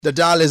The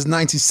dial is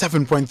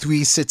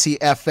 97.3 City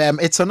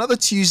FM. It's another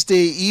Tuesday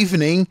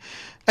evening,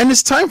 and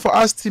it's time for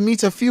us to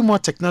meet a few more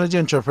technology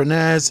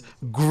entrepreneurs,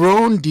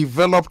 grown,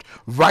 developed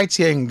right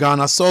here in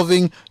Ghana,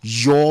 solving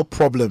your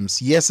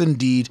problems. Yes,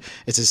 indeed,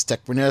 it is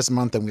Techpreneurs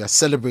Month, and we are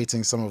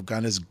celebrating some of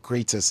Ghana's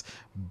greatest,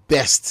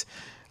 best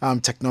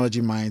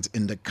technology minds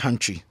in the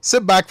country.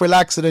 Sit back,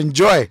 relax, and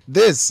enjoy.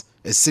 This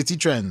is City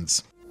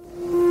Trends.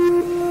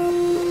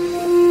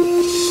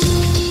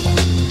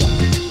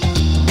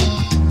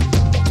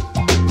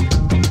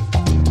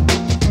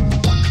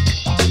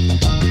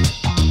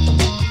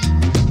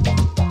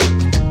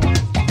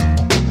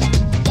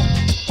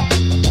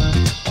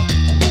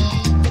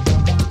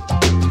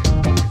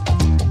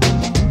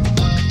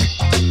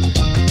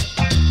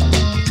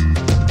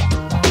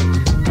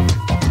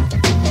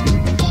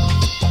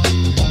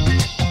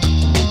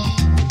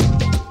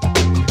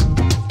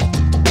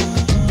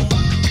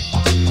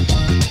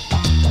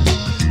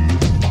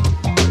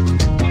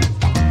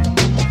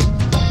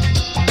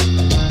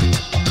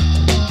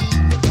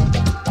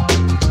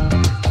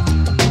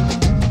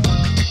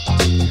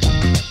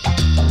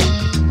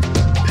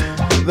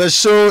 The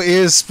show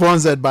is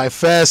sponsored by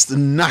First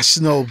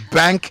National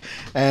Bank,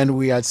 and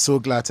we are so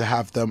glad to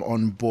have them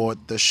on board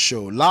the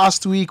show.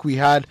 Last week, we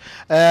had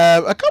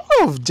a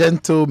couple of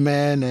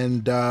gentlemen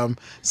and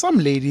some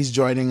ladies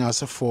joining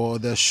us for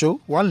the show.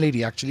 One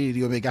lady, actually,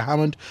 Lady Omega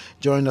Hammond,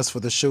 joined us for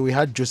the show. We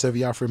had Joseph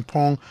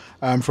Yafrimpong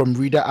from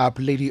Reader App,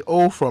 Lady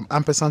O from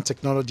Ampersand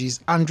Technologies,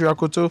 Andrea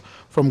Koto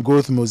from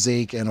Growth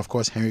Mosaic, and of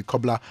course, Henry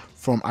Kobler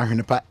from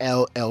Ahinipa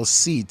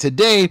LLC.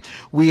 Today,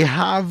 we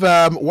have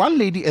one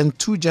lady and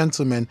two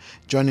gentlemen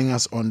joining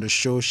us on the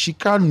show.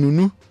 Shika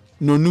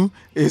Nunu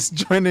is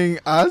joining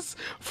us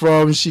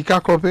from Shika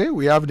Kope.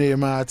 We have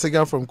Nehemiah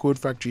Atega from Code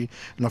Factory,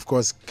 and of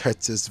course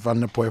Curtis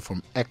Van der Poel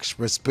from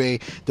Express Pay.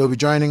 They'll be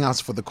joining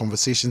us for the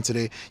conversation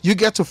today. You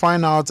get to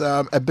find out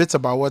a bit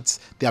about what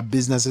their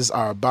businesses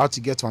are about.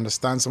 You get to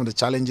understand some of the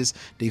challenges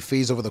they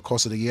face over the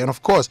course of the year, and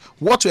of course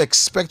what to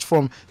expect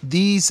from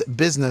these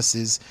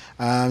businesses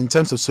in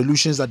terms of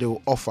solutions that they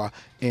will offer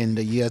in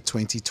the year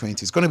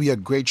 2020. It's going to be a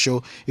great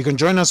show. You can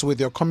join us with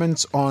your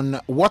comments on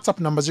WhatsApp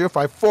number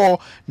 054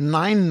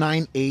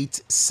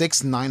 998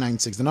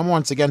 6996. The number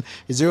once again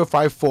is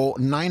 054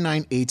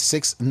 998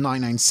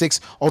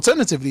 6996.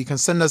 Alternatively, you can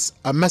send us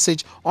a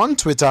message on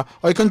Twitter,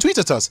 or you can tweet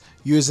at us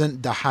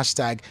using the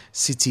hashtag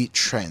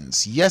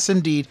CityTrends. Yes,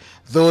 indeed,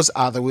 those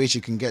are the ways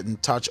you can get in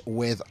touch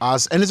with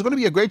us, and it's going to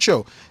be a great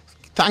show.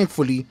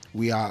 Thankfully,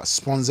 we are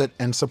sponsored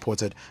and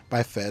supported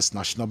by First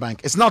National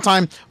Bank. It's now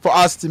time for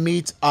us to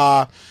meet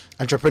our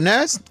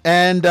entrepreneurs,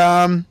 and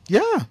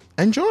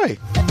enjoy.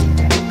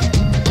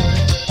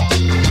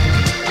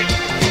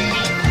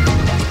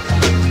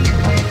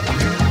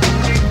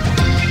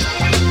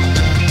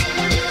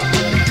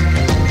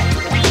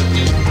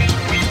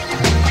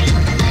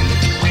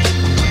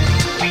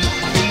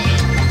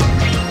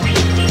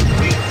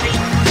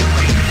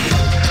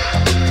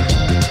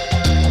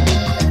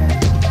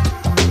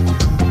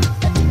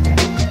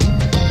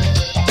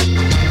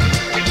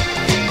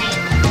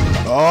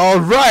 All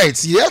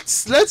right,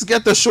 let's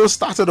get the show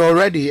started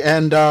already.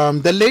 And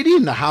the lady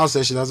in the house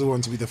says she doesn't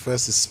want to be the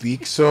first to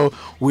speak, so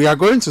we are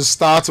going to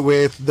start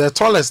with the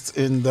tallest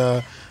in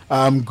the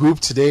group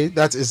today.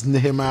 That is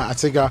Nehemiah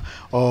Atega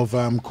of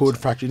Code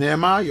Factory.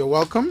 Nehemiah, you're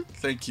welcome.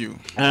 Thank you.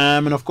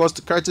 And of course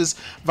to Curtis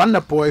Van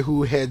der Poel,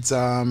 who heads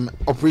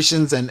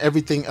operations and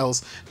everything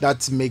else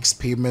that makes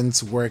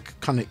payments work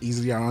kind of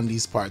easily around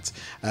these parts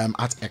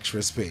at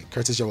Express Pay.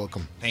 Curtis, you're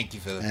welcome. Thank you,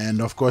 Philip.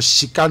 And of course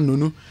Shika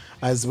Nunu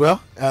as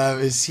well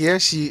is here.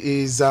 She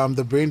is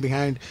the brain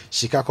behind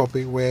Shika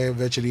Kope, where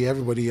virtually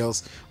everybody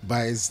else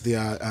buys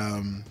their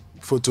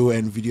photo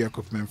and video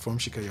equipment from.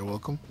 Shika, you're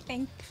welcome.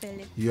 Thank you,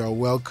 Philip. You're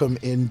welcome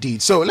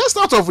indeed. So let's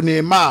start off with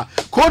Nehemiah.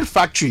 Code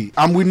Factory.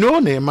 We know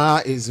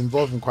Nehemiah is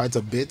involved in quite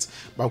a bit,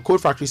 but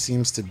Code Factory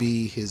seems to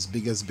be his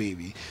biggest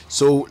baby.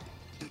 So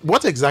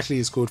what exactly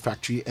is Code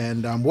Factory,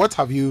 and what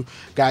have you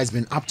guys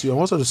been up to, and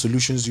what are the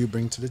solutions you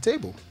bring to the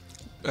table?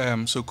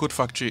 So Code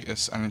Factory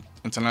is an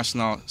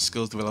international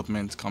skills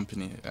development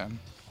company.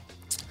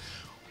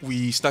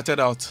 We started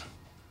out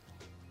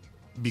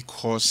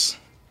because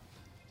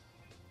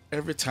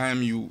every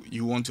time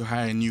you want to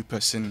hire a new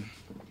person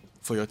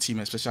for your team,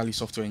 especially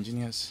software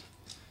engineers,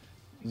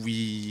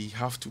 we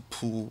have to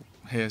pull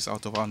hairs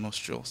out of our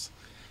nostrils.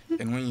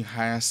 And when you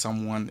hire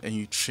someone and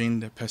you train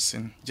the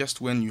person,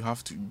 just when you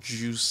have to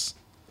juice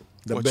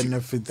the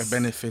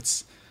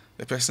benefits,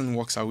 the person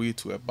walks away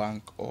to a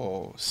bank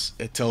or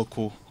a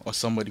telco or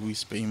somebody who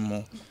is paying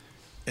more.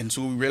 And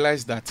so we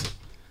realized that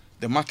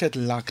the market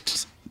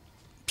lacked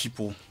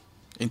people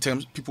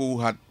who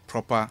had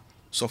proper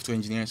software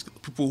engineers,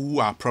 people who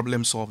are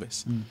problem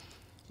solvers.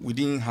 We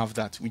didn't have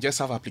that. We just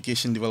have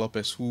application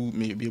developers who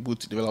may be able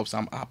to develop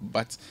some app,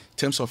 but in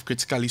terms of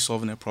critically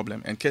solving a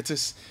problem, and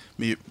Curtis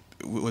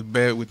would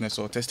bear witness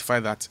or testify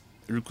that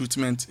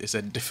recruitment is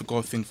a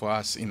difficult thing for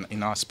us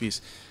in our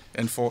space.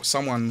 And for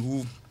someone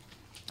who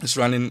is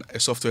running a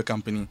software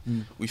company,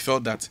 we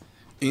felt that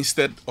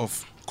instead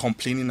of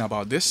complaining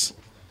about this,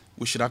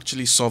 we should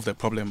actually solve the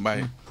problem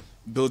by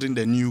building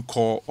the new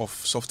core of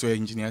software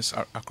engineers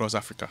across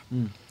Africa.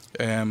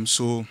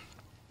 So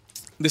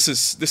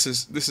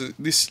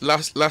this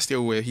last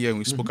year we were here and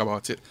we spoke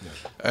about it.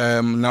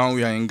 Now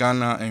we are in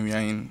Ghana and we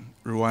are in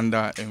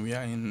Rwanda and we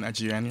are in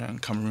Nigeria and we are in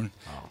Cameroon.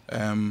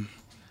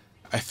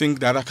 I think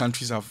the other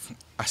countries have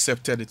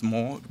accepted it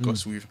more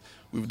because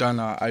we've done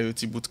our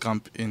IoT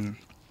bootcamp in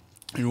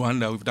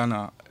Rwanda, we've done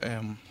our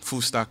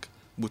full stack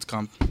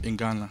bootcamp in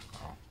Ghana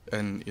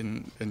and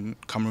in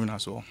Cameroon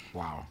as well.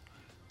 Wow.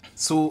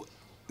 So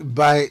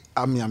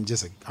I'm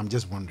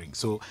just wondering.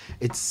 So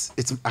it's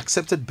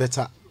accepted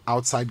better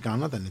outside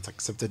Ghana than it's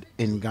accepted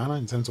in Ghana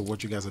in terms of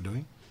what you guys are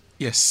doing?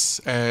 Yes.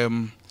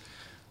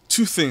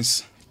 Two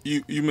things.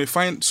 You may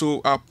find,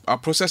 so our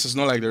process is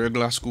not like the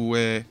regular school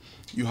where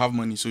you have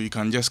money so you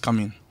can just come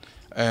in.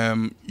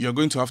 You're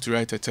going to have to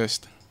write a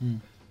test.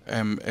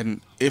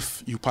 And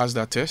if you pass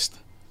that test,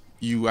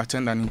 you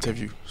attend an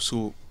interview.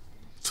 So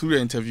through the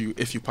interview,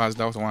 if you pass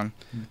that one,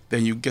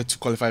 then you get to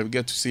qualify. You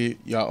get to say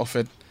you are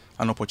offered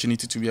an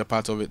opportunity to be a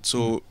part of it.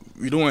 So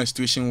we don't want a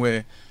situation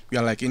where we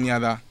are like any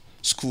other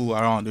school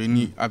around or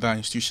any other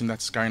institution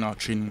that's carrying out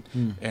training.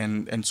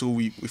 And so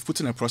we've put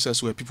in a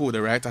process where people with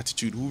the right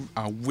attitude, who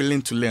are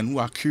willing to learn, who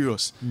are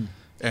curious,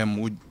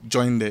 would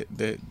join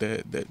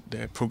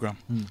the program.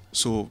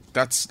 So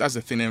that's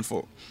the thing. And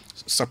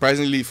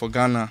surprisingly for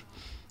Ghana,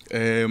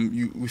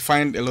 we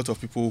find a lot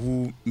of people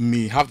who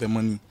may have the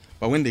money,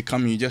 but when they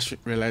come in, you just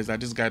realize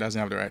that this guy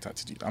doesn't have the right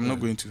attitude. I'm not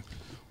going to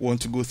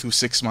want to go through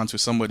 6 months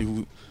with somebody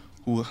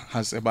who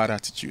has a bad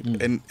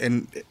attitude.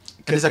 And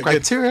there's a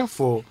criteria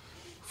for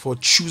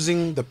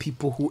choosing the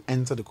people who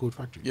enter the Code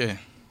Factory. Yeah.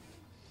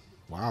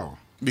 Wow.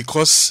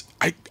 Because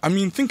I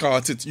mean, think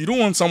about it. You don't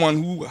want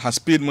someone who has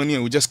paid money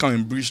and will just come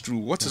and breeze through.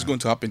 What is going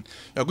to happen?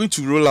 You're going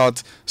to roll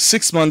out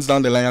 6 months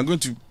down the line. You're going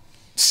to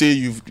say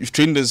you've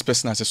trained this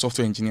person as a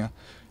software engineer,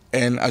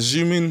 and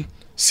assuming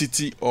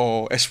Citi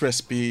or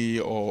Express Pay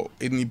or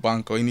any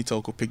bank or any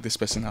telco pick this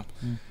person up,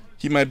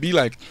 he might be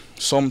like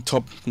some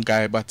top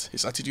guy, but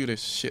his attitude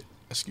is shit.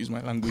 Excuse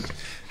my language.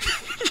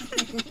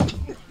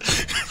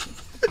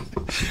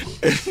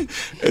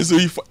 and so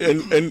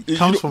it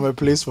comes from a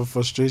place of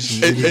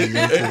frustration.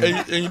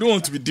 And you don't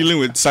want to be dealing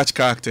with such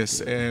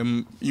characters.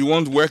 You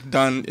want work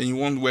done, and you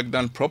want work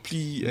done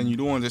properly, and you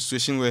don't want a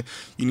situation where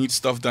you need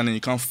stuff done and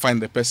you can't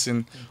find the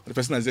person. Or the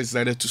person has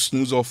decided to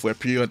snooze off for a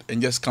period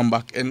and just come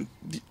back. And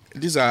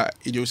these are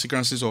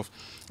idiosyncrasies of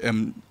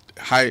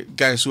high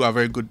guys who are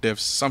very good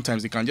devs.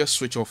 Sometimes they can just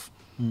switch off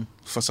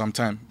for some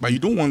time, but you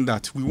don't want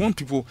that. We want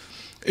people.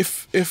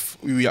 If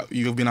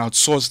you've been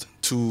outsourced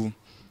to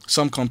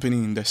some company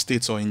in the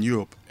States or in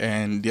Europe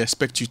and they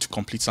expect you to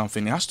complete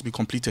something, it has to be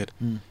completed.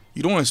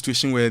 You don't want a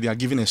situation where they are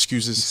giving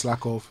excuses.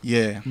 Slack off.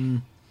 Yeah.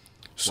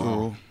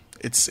 So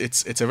it's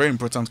a very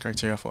important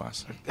criteria for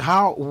us.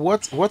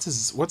 What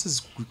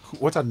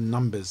are the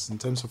numbers in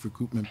terms of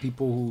recruitment?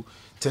 People who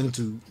tend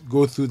to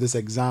go through this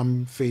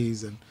exam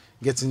phase and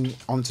getting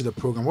onto the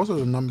program. What are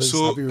the numbers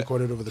have you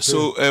recorded over the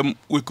period? So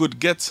we could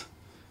get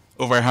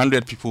over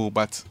 100 people,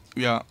 but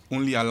we are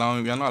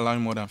not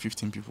allowing more than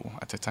 15 people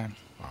at a time.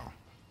 Wow.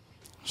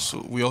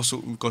 So we also,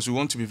 because we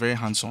want to be very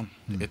hands-on.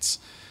 It's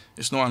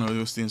not one of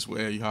those things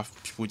where you have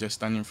people just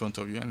standing in front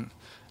of you and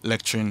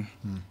lecturing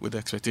with the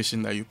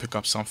expectation that you pick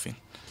up something.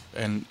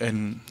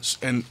 And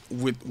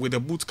with the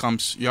boot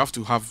camps, you have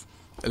to have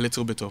a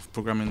little bit of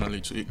programming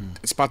knowledge. So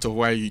it's part of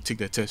why you take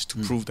the test to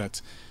prove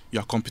that you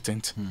are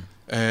competent.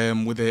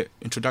 With the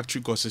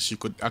introductory courses, you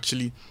could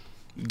actually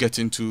get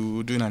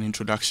into doing an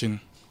introduction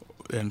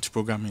to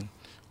programming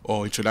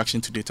or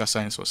introduction to data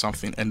science or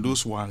something. And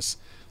those ones,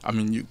 I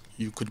mean,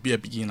 you could be a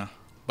beginner.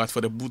 But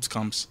for the boot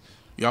camps,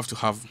 you have to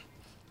have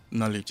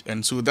knowledge.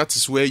 And so that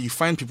is where you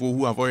find people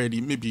who have already,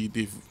 maybe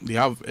they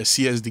have a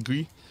CS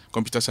degree,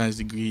 computer science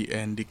degree,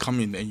 and they come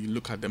in and you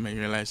look at them and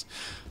you realize,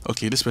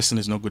 okay, this person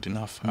is not good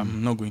enough.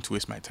 I'm not going to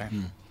waste my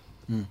time.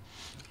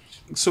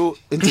 So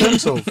in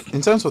terms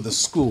of the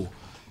school,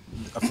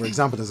 for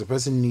example, does a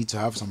person need to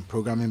have some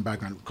programming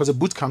background? Because the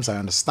boot camps, I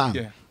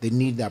understand, they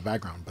need that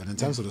background. But in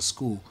terms of the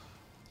school,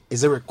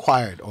 is it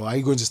required, or are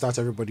you going to start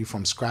everybody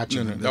from scratch?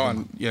 No, that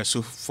one. Yeah,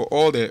 so for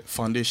all the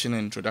foundation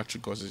and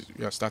introductory courses,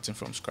 we are starting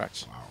from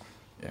scratch.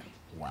 Wow.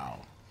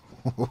 Yeah.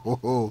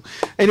 Wow.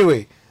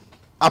 Anyway,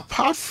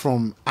 apart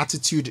from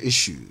attitude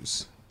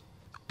issues,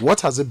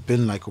 what has it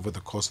been like over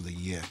the course of the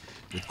year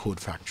with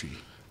Code Factory?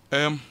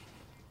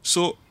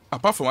 So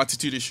apart from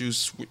attitude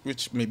issues,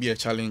 which may be a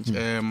challenge,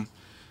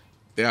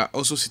 there are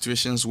also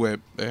situations where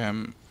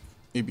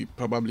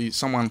probably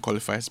someone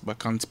qualifies but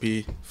can't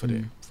pay for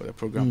the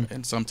program,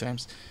 and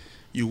sometimes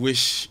you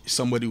wish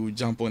somebody would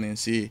jump on and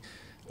say,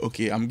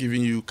 okay, I'm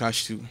giving you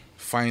cash to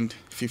find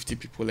 50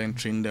 people and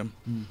train them.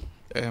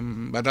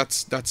 But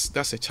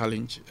that's a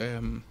challenge.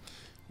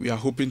 We are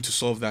hoping to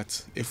solve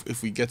that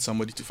if we get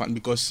somebody to fund,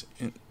 because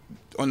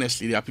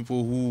honestly there are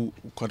people who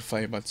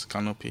qualify but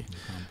cannot pay.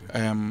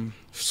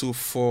 So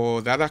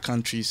for the other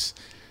countries,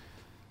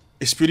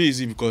 it's pretty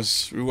easy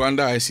because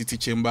Rwanda ICT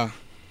Chamber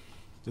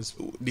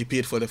they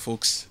paid for the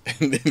folks.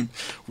 And then,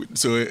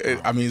 so,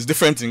 I mean, it's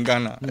different in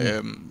Ghana.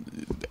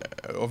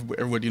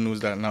 Everybody knows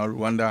that now.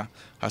 Rwanda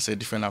has a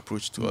different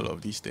approach to all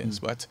of these things.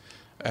 But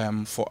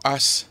for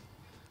us,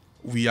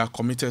 we are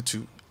committed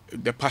to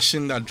the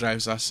passion that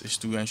drives us is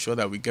to ensure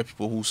that we get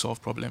people who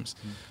solve problems,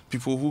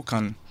 people who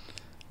can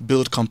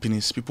build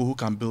companies, people who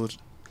can build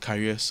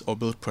careers or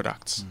build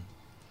products.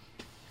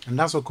 And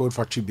that's what Code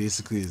Factory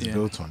basically is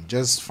built on.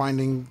 Just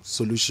finding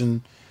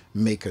solution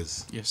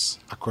makers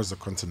across the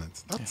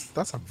continent.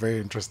 That's a very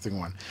interesting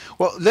one.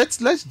 Well, let's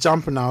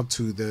jump now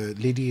to the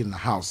lady in the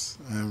house.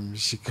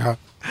 Shika.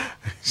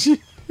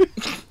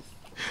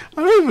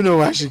 I don't even know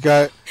why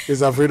Shika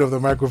is afraid of the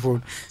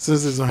microphone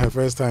since it's not her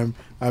first time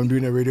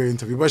doing a radio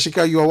interview. But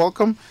Shika, you are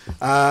welcome.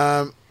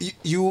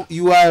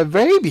 You are a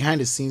very behind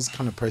the scenes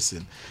kind of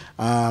person.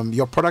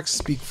 Your products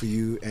speak for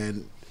you,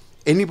 and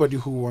anybody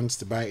who wants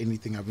to buy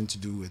anything having to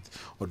do with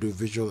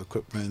audiovisual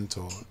equipment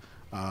or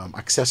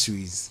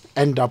accessories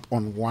end up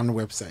on one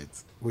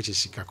website, which is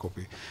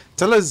Shikakope.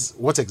 Tell us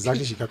what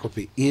exactly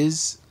Shikakope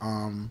is.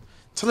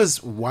 Tell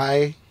us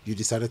why you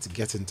decided to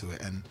get into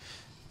it, and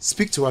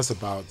speak to us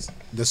about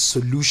the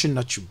solution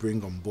that you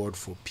bring on board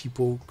for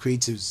people,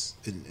 creatives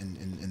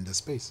in the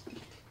space.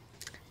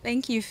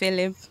 Thank you,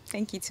 Philip.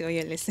 Thank you to all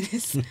your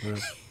listeners.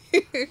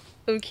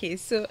 Okay,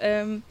 so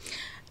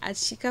at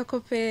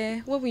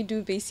Shikakope, what we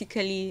do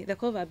basically, the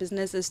core of our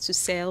business is to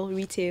sell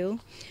retail.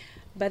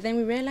 But then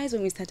we realized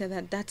when we started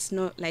that that's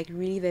not like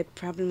really the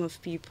problem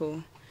of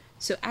people.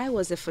 So I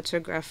was a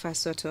photographer,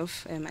 sort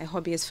of, a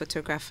hobbyist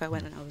photographer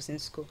when I was in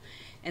school.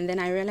 And then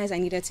I realized I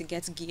needed to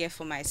get gear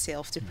for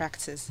myself to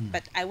practice.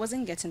 But I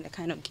wasn't getting the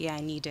kind of gear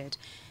I needed.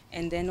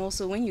 And then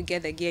also, when you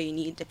get the gear you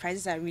need, the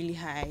prices are really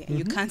high, and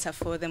you can't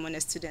afford them on a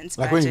student's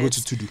budget. Like when you go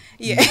to Tudu.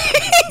 Yeah.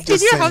 Did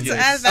you have to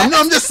add that?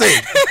 I'm just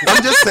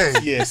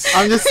saying. Yes.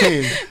 I'm just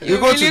saying. You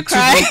go really to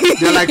Tudu,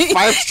 there are like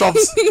 5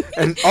 shops,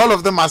 and all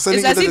of them are selling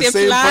it at the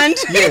same time.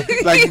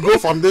 Like you go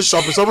from this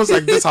shop, it's almost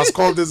like this has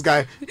called this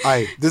guy.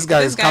 Aye, this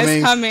guy is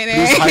coming.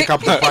 Please hike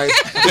up the price.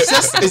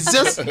 It's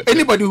just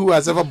anybody who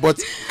has ever bought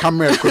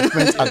camera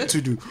equipment at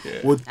Tudu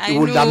would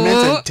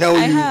lament and tell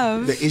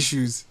you the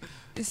issues.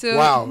 So,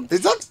 wow, is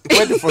that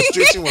where the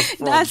frustration was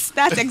from?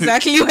 That's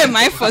exactly where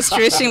my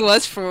frustration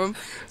was from.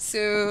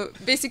 So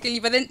basically,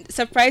 but then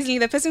surprisingly,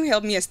 the person who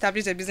helped me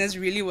establish the business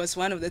really was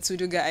one of the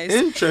Tudu guys.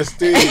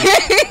 Interesting.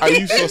 Are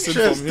you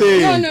sourcing from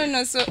him?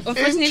 No. So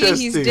unfortunately,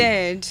 he's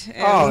dead.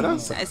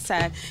 That's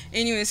sad.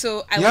 Anyway,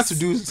 so I had to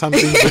do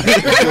something.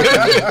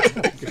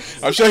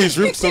 I'm sure he's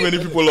ripped so many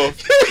people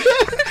off.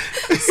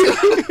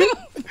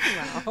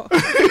 Wow.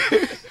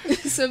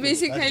 So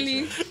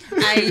basically,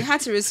 I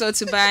had to resort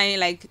to buying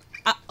like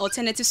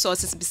alternative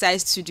sources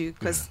besides Tudu,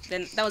 because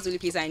then that was the only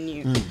place I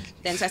knew.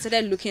 Then so I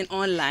started looking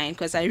online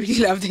because I really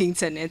love the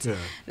internet.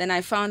 Then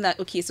I found that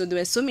so there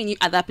were so many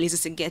other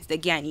places to get the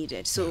gear I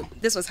needed. So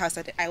this was how I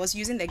started. I was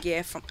using the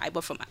gear I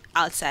bought from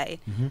outside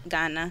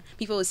Ghana.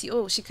 People would say,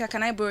 "Oh, Shika,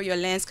 can I borrow your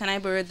lens? Can I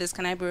borrow this?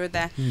 Can I borrow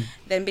that?"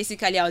 Then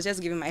basically I was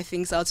just giving my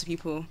things out to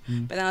people.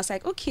 But then I was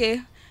like,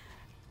 okay,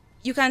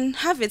 you can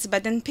have it,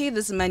 but then pay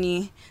this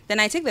money.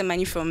 Then I take the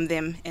money from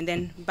them and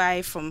then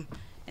buy from.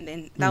 And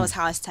then that was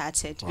how I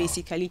started,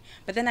 basically.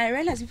 But then I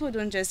realized people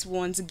don't just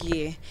want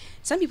gear.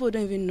 Some people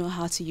don't even know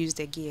how to use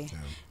the gear.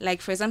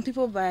 Like, for example,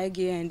 people buy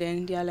gear and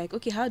then they are like,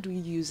 okay, how do we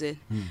use it?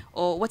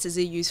 Or what is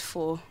it used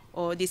for?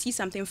 Or they see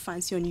something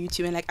fancy on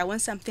YouTube and like, I want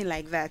something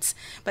like that.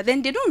 But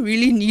then they don't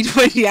really need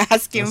what they're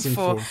asking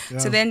for.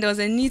 So then there was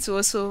a need to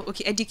also,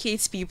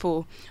 educate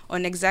people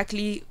on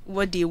exactly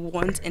what they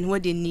want and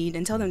what they need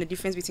and tell them the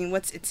difference between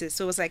what it is.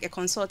 So it was like a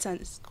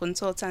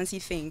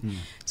consultancy thing.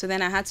 So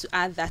then I had to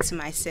add that to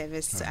my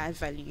service to add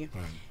value.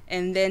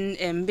 And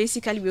then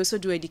basically we also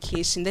do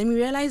education. Then we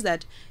realized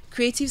that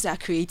creatives are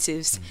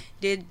creatives.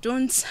 They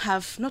don't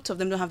have, not of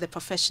them don't have the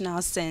professional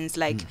sense.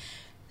 Like,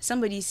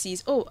 somebody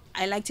sees, oh,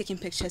 I like taking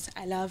pictures.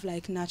 I love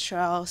like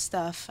natural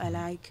stuff. I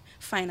like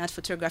fine art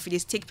photography. They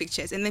take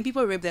pictures and then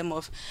people rip them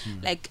off.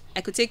 Like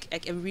I could take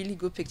like a really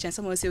good picture and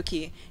someone will say,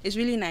 okay, it's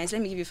really nice.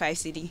 Let me give you 5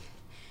 cedi.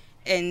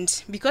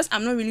 And because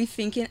I'm not really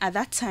thinking at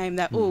that time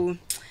that, oh,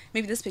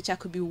 maybe this picture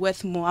could be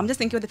worth more. I'm just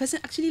thinking, the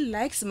person actually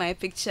likes my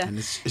picture.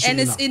 And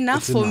it's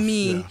enough for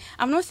me. Yeah.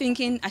 I'm not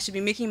thinking I should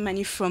be making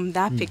money from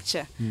that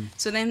picture.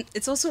 So then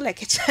it's also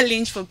like a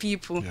challenge for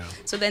people. Yeah.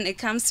 So then it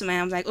comes to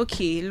mind, I'm like,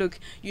 okay, look,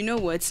 you know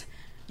what?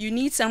 You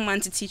need someone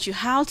to teach you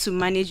how to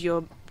manage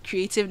your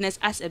creativeness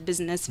as a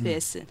business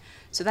person.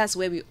 So that's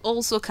where we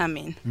also come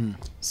in.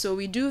 So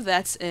we do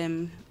that.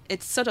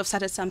 It sort of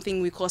started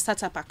something we call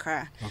Startup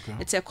Accra.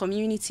 It's a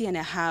community and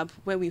a hub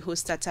where we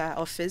host at our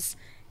office.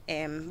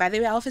 By the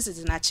way, our office is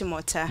in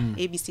Achimota,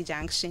 ABC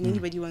Junction.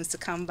 Anybody wants to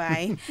come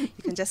by, you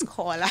can just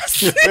call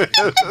us.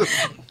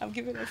 I'm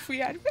giving a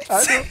free advert.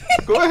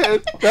 Go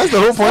ahead. That's the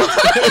whole point.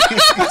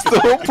 That's the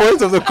whole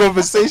point of the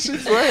conversation.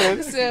 Go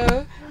ahead.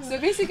 So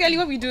basically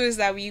what we do is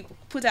that we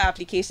put our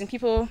application.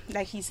 People,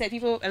 like he said, a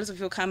lot of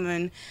people come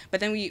in,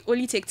 but then we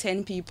only take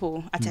 10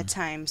 people at a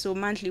time. So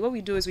monthly, what we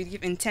do is we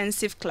give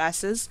intensive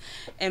classes.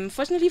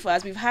 Fortunately for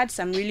us, we've had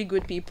some really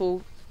good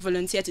people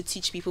volunteer to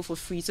teach people for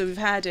free. So we've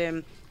had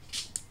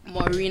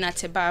Maureen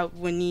Ateba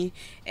Woni,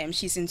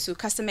 she's into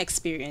customer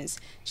experience.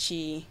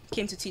 She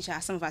came to teach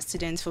some of our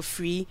students for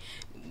free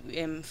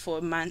for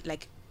a month,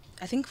 like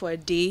I think for a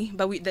day,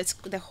 but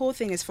the whole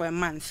thing is for a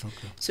month.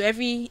 Okay. So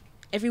every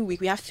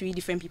week we have 3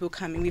 different people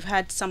coming. We've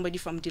had somebody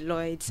from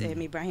Deloitte,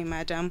 Ibrahim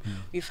Adam.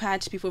 We've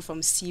had people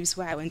from SIEBS,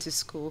 where I went to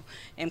school,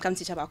 come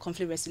teach about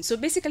conflict resolution. So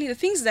basically the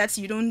things that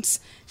you don't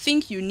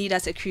think you need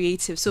as a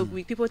creative. So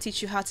people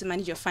teach you how to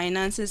manage your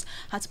finances,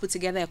 how to put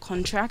together a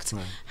contract,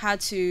 how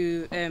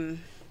to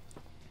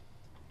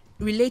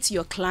relate to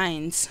your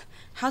clients,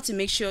 how to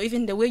make sure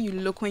even the way you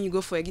look when you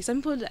go for a gig. Some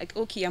people are like,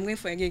 okay, I'm going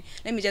for a gig,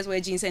 let me just wear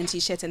jeans and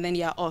t-shirt and then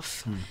you're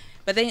off.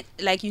 But then,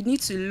 like, you need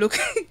to look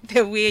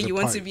the way you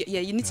want to be.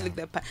 Yeah, you need to look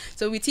the part.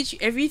 So we teach you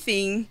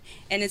everything,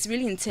 and it's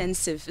really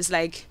intensive. It's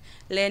like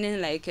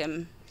learning, like,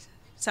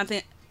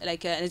 something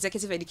like an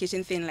executive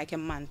education thing, like a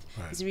month.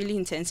 It's really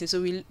intensive.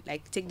 So we,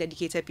 like, take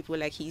dedicated people,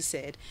 like he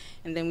said,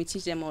 and then we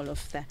teach them all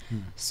of that.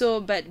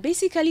 So, but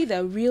basically,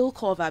 the real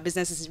core of our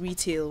business is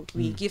retail.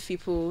 We give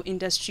people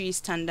industry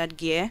standard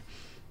gear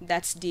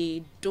that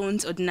they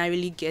don't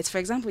ordinarily get. For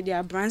example, there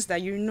are brands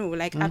that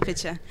like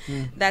Aperture,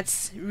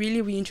 that's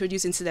really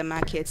reintroduced into the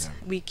market.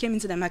 We came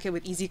into the market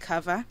with Easy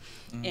Cover,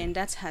 and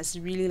that has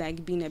really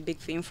like been a big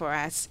thing for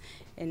us.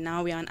 And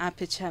now we're on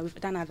Aperture. We've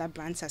done other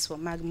brands as well,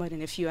 Magmod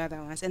and a few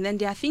other ones. And then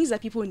there are things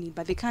that people need,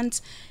 but they can't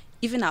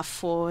even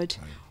afford,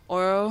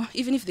 or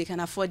even if they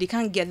can afford, they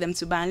can't get them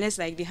to buy unless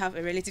like they have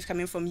a relative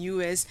coming from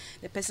US.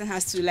 The person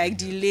has to like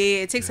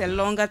delay. It takes a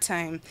longer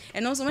time.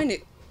 And also when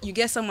you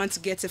get someone to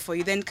get it for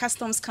you, then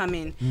customs come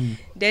in.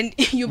 Then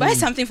you buy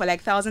something for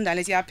like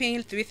 $1,000, you are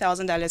paying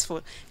 $3,000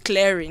 for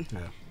clearing.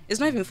 It's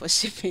not even for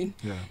shipping.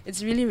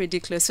 It's really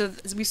ridiculous. So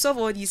we solve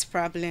all these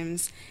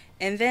problems,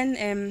 and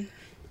then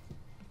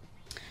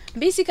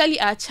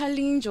basically our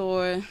challenge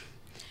or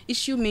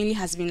issue mainly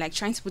has been like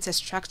trying to put a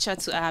structure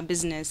to our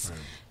business.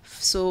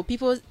 So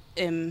people,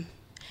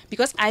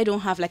 because I don't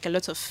have like a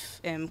lot of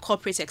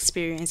corporate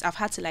experience, I've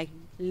had to like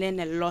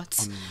learn a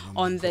lot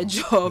on the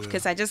job,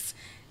 because I just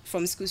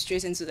from school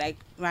straight into like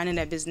running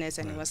a business,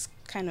 and it was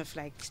kind of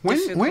like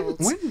difficult.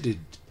 When did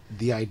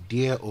the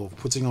idea of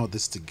putting all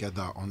this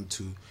together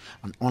onto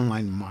an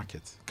online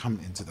market come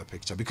into the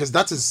picture? Because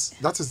that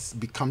has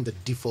become the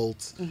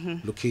default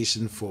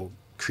location for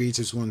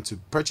creators who want to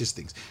purchase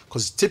things.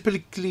 Because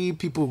typically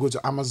people go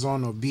to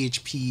Amazon or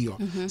BHP or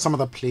some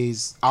other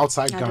place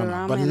outside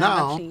Ghana, but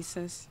now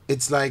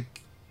it's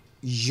like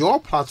your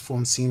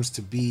platform seems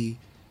to be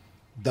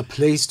the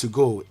place to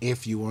go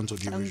if you want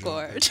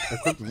audiovisual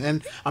equipment.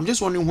 And I'm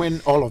just wondering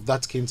when all of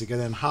that came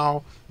together and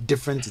how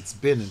different it's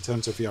been in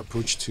terms of your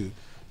approach to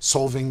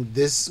solving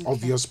this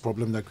obvious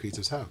problem that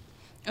creators have.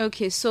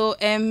 Okay, so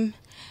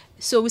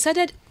we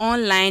started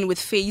online with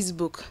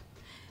Facebook.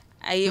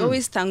 I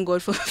always thank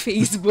God for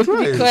Facebook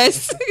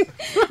because,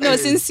 no,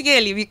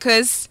 sincerely,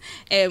 because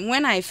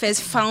when I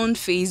first found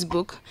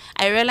Facebook,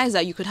 I realized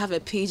that you could have a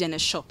page and a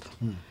shop.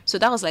 So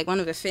that was like one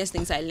of the first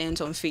things I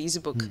learned on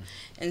Facebook.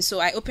 And so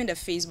I opened a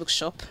Facebook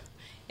shop.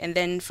 And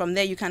then from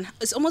there,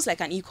 it's almost like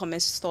an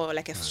e-commerce store,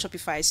 like a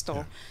Shopify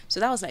store. So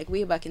that was like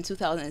way back in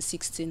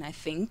 2016, I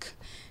think.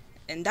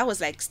 And that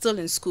was like still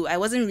in school. I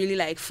wasn't really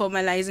like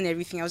formalizing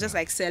everything. I was just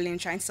like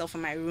trying to sell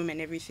from my room and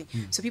everything.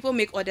 So people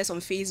make orders on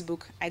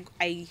Facebook.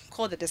 I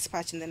call the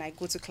dispatch and then I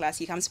go to class.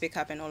 He comes pick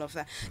up and all of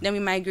that. Then we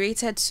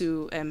migrated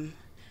to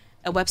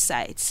a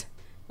website.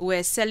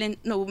 We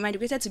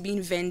migrated to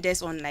being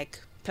vendors on like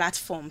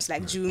platforms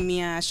like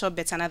Jumia,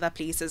 Shopbet and other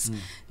places.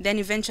 Then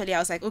eventually I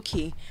was like,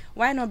 okay,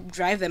 why not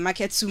drive the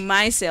market to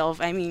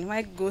myself? I mean,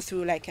 why go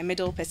through like a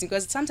middle person?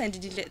 Because sometimes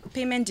the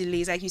payment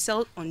delays, like you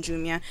sell on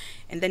Jumia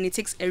and then it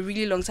takes a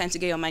really long time to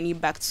get your money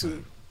back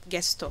to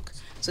get stock.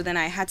 So then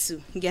I had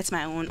to get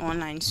my own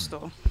online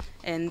store.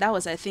 And that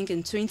was, I think,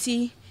 in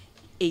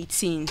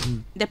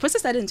 2018. The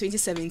process started in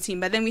 2017,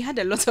 but then we had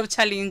a lot of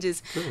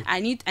challenges. I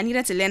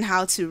needed to learn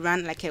how to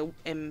run like a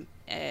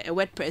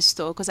WordPress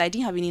store because I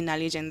didn't have any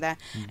knowledge in that.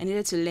 I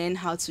needed to learn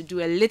how to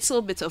do a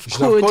little bit of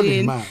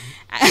coding.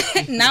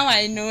 Now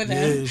I know that.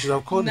 Yeah, you should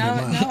have called now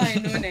I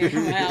know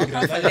that. I'll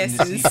come for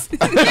lessons.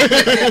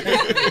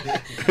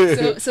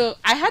 So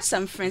I had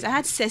some friends. I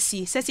had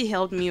Ceci. Ceci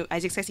helped me.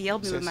 Isaac Ceci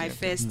helped me with my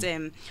first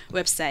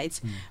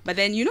website. But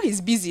then he's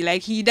busy.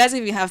 Like he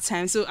doesn't even have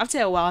time. So after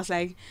a while, I was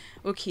like,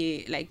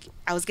 okay, like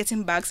I was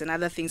getting bugs and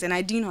other things, and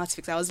I didn't know how to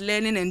fix it. I was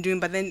learning and doing,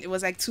 but then it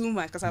was like too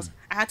much because I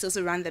had to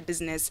also run the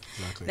business.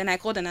 Exactly. Then I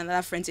called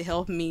another friend to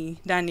help me,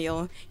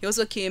 Daniel. He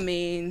also came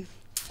in.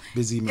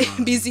 Busy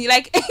man. Busy,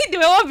 like they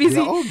were all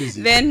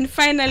busy. Then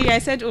finally I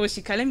said, oh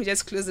Shika, let me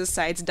just close the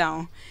site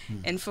down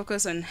and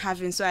focus on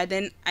having. So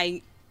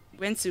I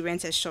went to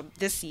rent a shop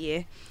this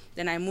year.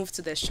 Then I moved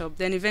to the shop.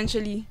 Then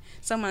eventually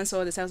someone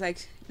saw this. I was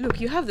like,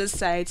 look, you have this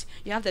site,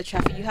 you have the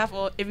traffic, you have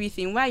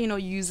everything. Why are you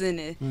not using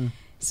it?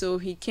 So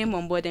he came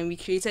on board and we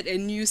created a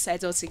new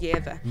site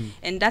altogether.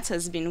 And that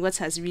has been what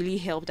has really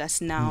helped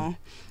us now.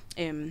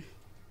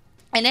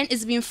 And then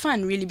it's been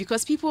fun, really,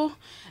 because people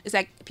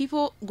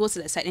go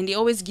to the site and they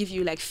always give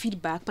you like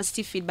feedback,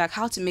 positive feedback,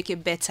 how to make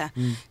it better.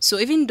 So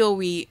even though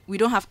we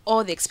don't have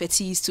all the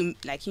expertise to,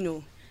 like,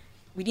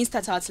 we didn't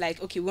start out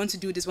like, okay, we want to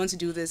do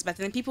this, but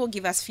then people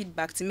give us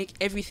feedback to make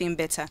everything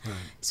better. Right.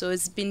 So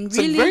it's been it's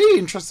really... a very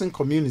interesting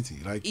community.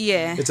 Like,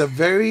 yeah. It's a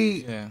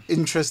very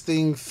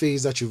interesting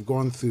phase that you've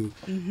gone through.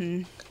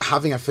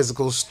 Having a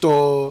physical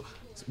store,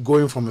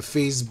 going from a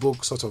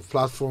Facebook sort of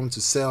platform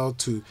to sell,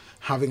 to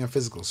having a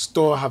physical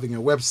store, having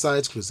a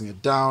website, closing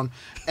it down,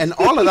 and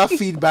all of that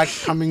feedback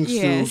coming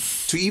through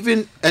to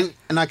even, and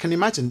I can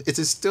imagine it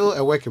is still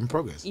a work in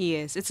progress.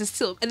 Yes, it is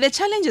still. The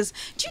challenge is,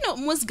 do you know,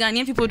 most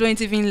Ghanaian people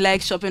don't even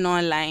like shopping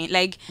online.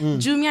 Like,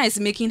 Jumia is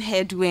making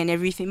headway and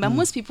everything, but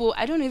most people,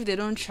 I don't know if they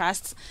don't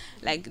trust,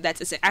 like, that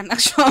it's an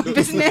actual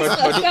business.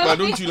 But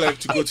don't you like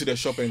to go to the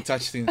shop and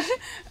touch things?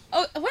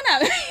 Oh,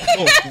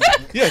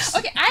 yes.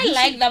 Okay, I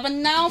like that, but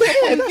now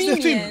for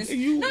convenience.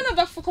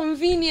 But for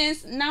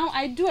convenience, now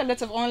I do a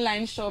lot of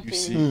online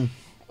shopping.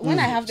 When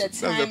I have the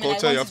time, that's the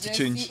culture you have to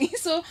change.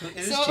 So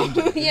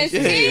it's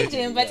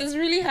changing, but it's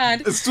really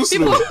hard. It's too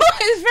slow.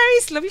 It's very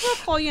slow. People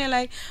call you and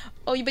like,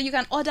 oh, but you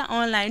can order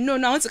online. No,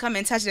 I want to come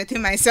and touch the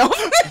thing myself.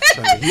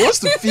 He wants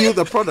to feel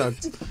the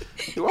product.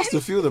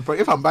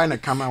 If I'm buying a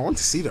camera, I want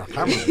to see the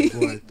camera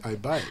before I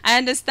buy it. I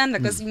understand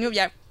that, because we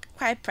are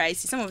quite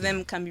pricey. Some of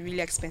them can be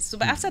really expensive. So,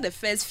 but after the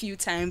first few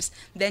times,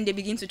 then they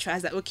begin to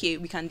trust that, okay,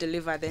 we can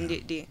deliver. Then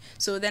they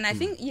so then I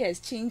think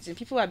it's changing.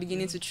 People are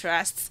beginning to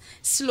trust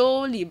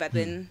slowly, but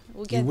then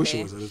we'll get there.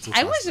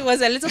 I wish it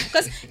was a little,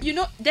 because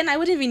then I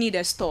wouldn't even need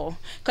a store,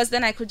 because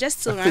then I could just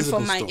still run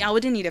from I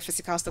wouldn't need a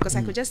physical store, because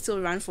I could just still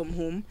run from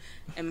home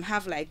and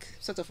have like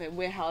sort of a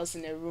warehouse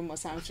in a room or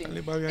something.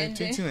 In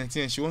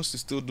 2019, she wants to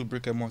still do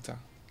brick and mortar.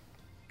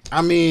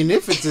 I mean,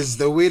 if it is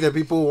the way that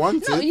people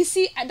want it. No, you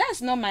see,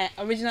 that's not my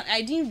original.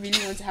 I didn't really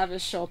want to have a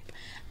shop.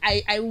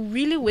 I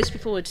really wish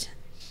people would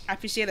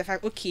appreciate the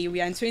fact, okay,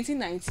 we are in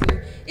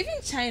 2019. Even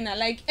China,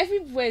 like,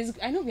 everywhere is,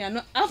 I know we are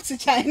not up to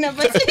China,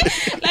 but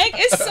like,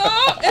 it's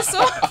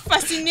so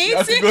fascinating.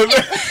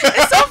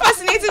 It's so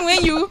fascinating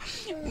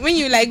when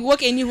you like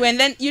walk anywhere, and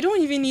then you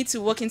don't even need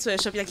to walk into a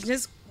shop. Like, you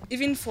just,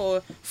 even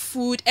for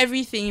food,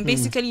 everything,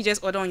 basically you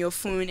just order on your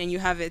phone and you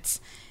have it.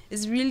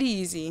 It's really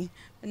easy.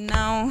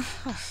 Now,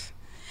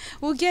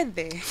 we'll get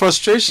there.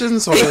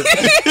 Frustrations of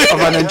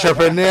an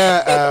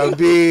entrepreneur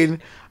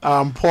being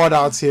poured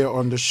out here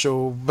on the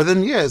show. But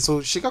then, so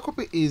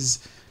Shikakope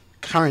is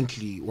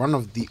currently one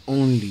of the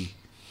only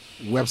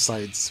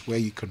websites where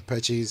you can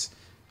purchase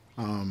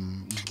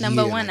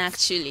number gear, one, like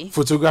actually,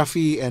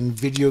 photography and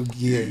video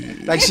gear.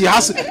 Like, she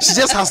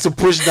just has to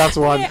push that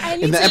one. Yeah, I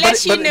need to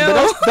let you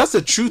know. But that's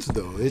the truth,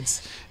 though.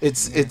 It's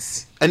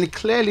and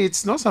clearly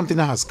it's not something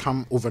that has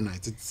come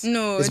overnight. It's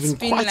been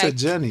quite like a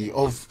journey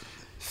of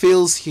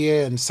fails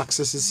here and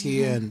successes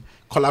here and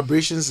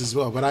collaborations as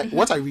well. But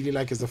what I really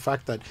like is the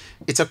fact that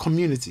it's a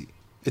community.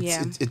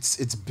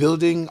 It's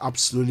building up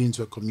slowly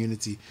into a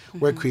community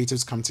where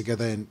creatives come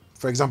together and,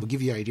 for example,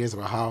 give you ideas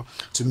about how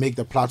to make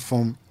the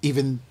platform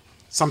even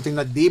something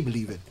that they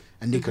believe in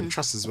and they can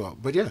trust as well.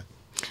 But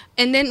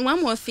and then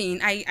one more thing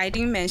I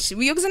didn't mention,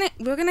 we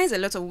organize a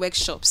lot of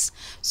workshops.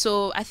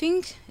 So I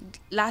think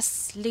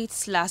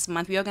late last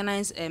month we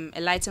organized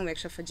a lighting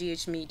workshop for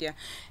GH Media.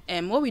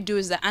 What we do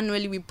is that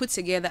annually we put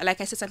together,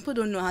 like I said, some people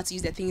don't know how to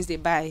use the things they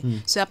buy.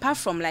 So apart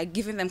from like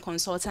giving them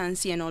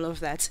consultancy and all of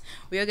that,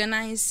 we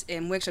organize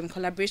workshop in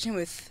collaboration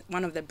with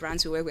one of the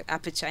brands we work with,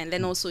 Aperture, and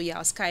then also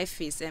our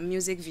Skyface, a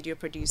music video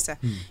producer.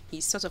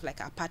 He's sort of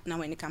like our partner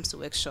when it comes to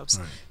workshops.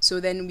 Right. So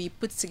then we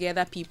put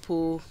together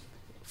people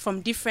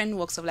from different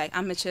walks of like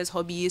amateurs,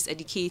 hobbyists,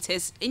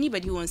 educators,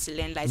 anybody who wants to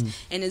learn lights,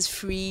 and it's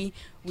free.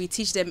 We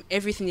teach them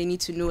everything they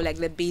need to know, like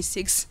the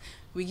basics.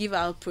 We give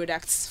out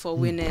products for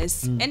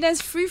winners, and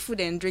there's free food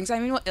and drinks. I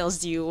mean, what else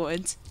do you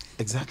want?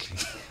 Exactly.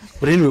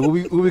 But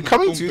anyway, we'll be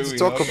coming to you to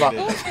talk about.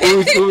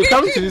 We'll be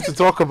coming to you to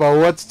talk about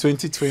what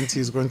 2020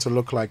 is going to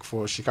look like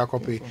for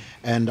Shikakope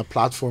and the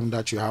platform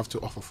that you have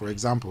to offer. For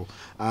example,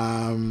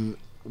 you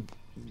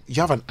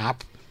have an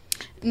app.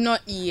 Not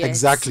yet.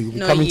 Exactly. We'll be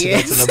coming to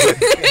that in a bit.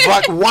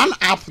 But one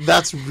app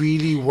that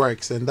really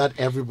works and that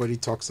everybody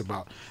talks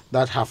about,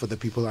 that half of the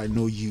people I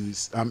know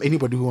use,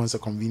 anybody who wants a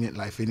convenient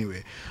life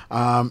anyway,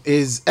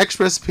 is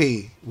Express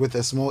Pay with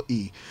a small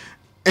e.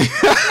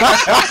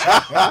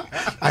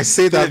 I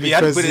say that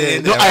because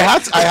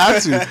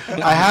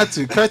I had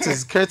to.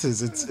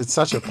 Curtis, it's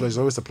such a pleasure. It's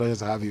always a pleasure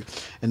to have you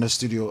in the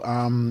studio.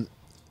 I mean,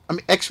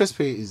 Express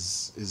Pay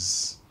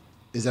is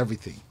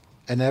everything,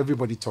 and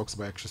everybody talks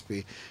about Express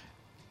Pay.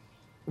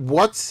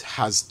 What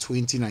has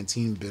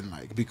 2019 been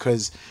like?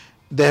 Because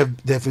there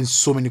have been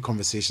so many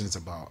conversations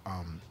about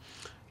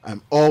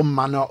all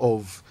manner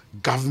of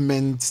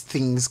government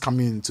things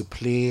coming into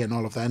play and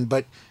all of that.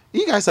 But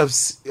you guys have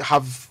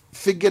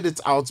figured it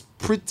out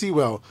pretty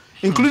well,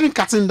 including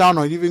cutting down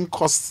on even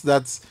costs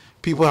that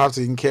people have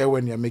to incur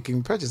when you're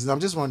making purchases. I'm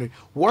just wondering,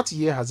 what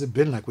year has it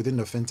been like within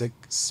the fintech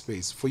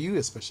space for you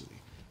especially?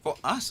 For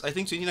us, I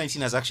think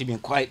 2019 has actually been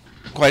quite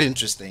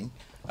interesting.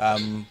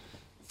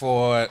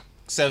 For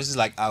services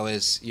like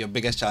ours, your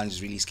biggest challenge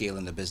is really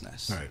scaling the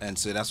business, Right. and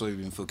so that's what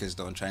we've been focused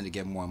on, trying to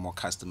get more and more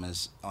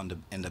customers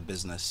in the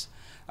business.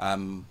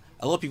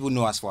 A lot of people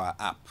know us for our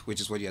app,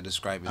 which is what you're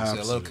describing. So a lot of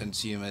Absolutely.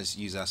 consumers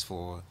use us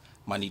for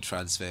money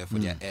transfer, for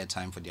their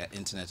airtime, for their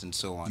internet, and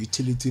so on.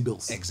 Utility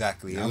bills.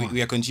 Exactly. Yeah, And man.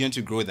 we are continuing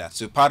to grow that.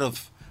 So part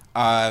of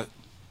our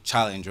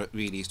challenge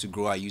really is to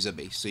grow our user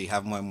base. So you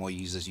have more and more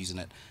users using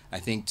it. I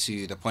think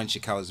to the point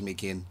Shika was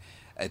making,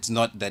 it's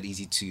not that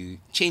easy to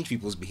change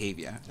people's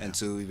behavior. And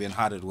so we've been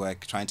hard at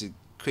work trying to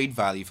create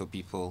value for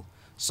people,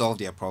 solve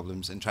their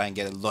problems, and try and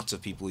get lots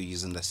of people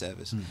using the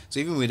service. So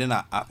even within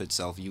our app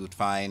itself, you would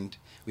find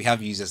we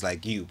have users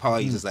like you, power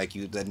users like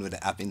you that know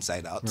the app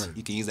inside out. Right.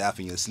 You can use the app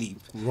in your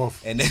sleep.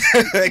 Rough. And then,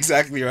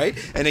 exactly right.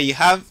 And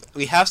then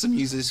we have some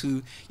users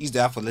who use the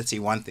app for, let's say,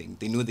 one thing.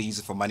 They know they use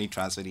it for money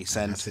transfer. They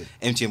send that's it.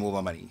 MTN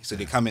mobile money. So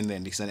they come in there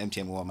and they send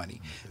MTN mobile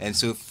money. And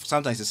so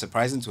sometimes it's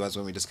surprising to us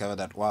when we discover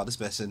that, wow, this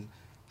person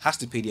has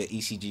to pay their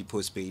ECG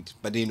postpaid,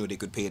 but they know they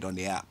could pay it on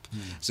the app.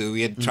 So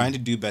we are trying to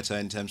do better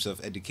in terms of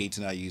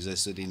educating our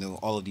users so they know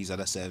all of these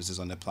other services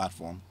on the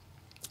platform.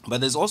 But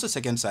there's also a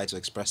second side to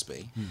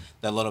ExpressPay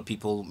that a lot of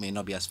people may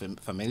not be as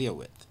familiar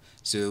with.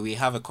 So we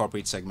have a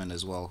corporate segment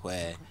as well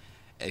where,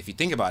 if you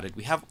think about it,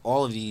 we have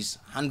all of these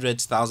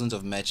hundreds, thousands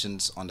of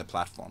merchants on the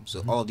platform.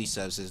 So all of these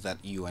services that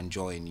you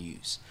enjoy and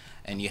use.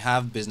 And you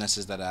have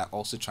businesses that are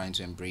also trying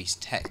to embrace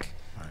tech,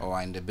 or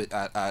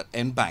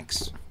and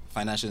banks,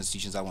 financial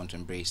institutions that want to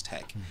embrace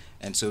tech.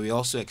 And so we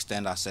also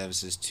extend our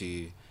services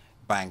to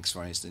banks,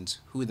 for instance,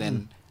 who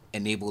then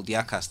enable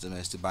their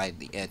customers to buy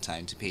the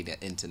airtime, to pay their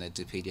internet,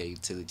 to pay their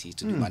utilities,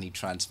 to do money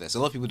transfers. A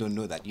lot of people don't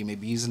know that. You may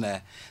be using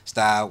a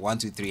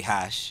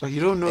 *123# But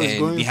you don't know it's and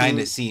going behind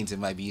through- the scenes it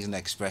might be using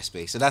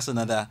ExpressPay. So that's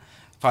another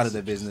part of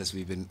the business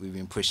we've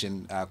been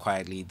pushing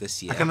quietly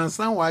this year. I can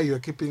understand why you're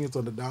keeping it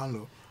on the down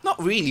low.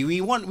 Not really.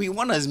 We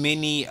want as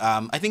many.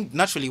 I think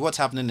naturally what's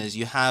happening is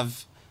you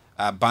have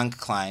bank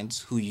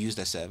clients who use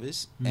the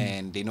service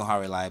and they know how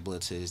reliable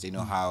it is. They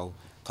know how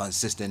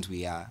consistent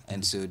we are,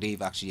 and so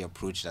they've actually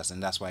approached us,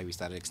 and that's why we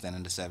started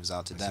extending the service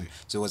out to them.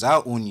 So it was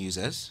our own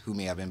users who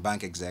may have been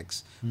bank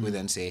execs who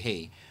then say,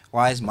 "Hey,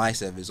 why is my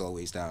service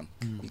always down?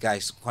 You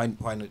guys, why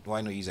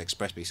not use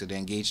ExpressPay?" So they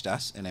engaged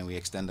us, and then we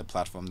extend the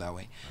platform that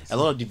way. A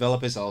lot of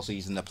developers are also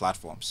using the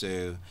platform.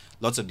 So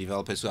lots of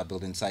developers who are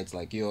building sites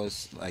like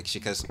yours, like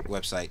Shika's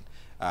website,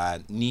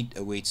 need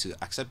a way to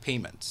accept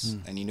payments.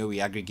 And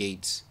we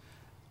aggregate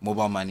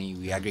mobile money,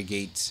 we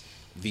aggregate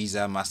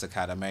Visa,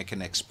 MasterCard,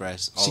 American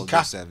Express, all of Shika.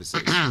 those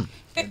services.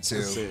 And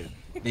so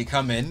they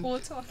come in, We'll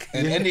talk.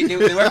 and they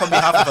work on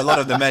behalf of a lot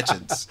of the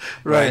merchants.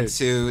 Right.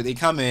 So they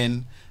come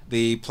in,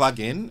 they plug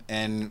in,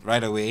 and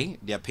right away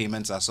their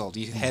payments are solved.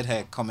 You heard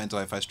her comment or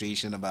her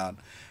frustration about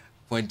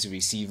when to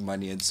receive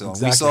money and so on.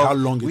 Exactly, how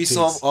long it we takes.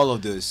 solve all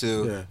of those.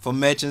 So Yeah. for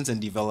merchants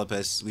and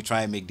developers, we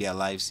try and make their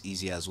lives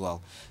easier as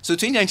well. So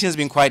 2019 has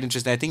been quite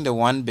interesting. I think the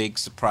one big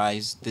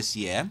surprise this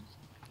year,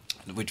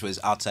 which was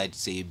outside,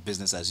 say,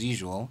 business as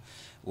usual,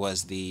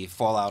 was the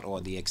fallout or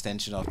the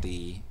extension of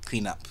the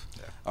cleanup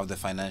of the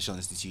financial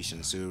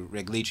institutions. So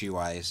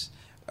regulatory-wise,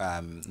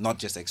 not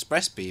just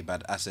ExpressPay,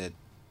 but as a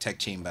tech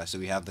chamber, so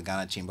we have the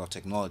Ghana Chamber of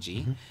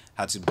Technology,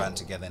 had to band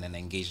together and then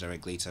engage the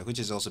regulator, which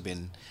has also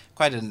been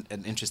quite an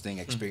interesting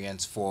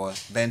experience for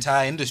the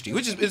entire industry,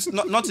 which is it's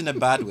not in a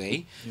bad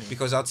way,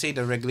 because I'd say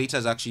the regulator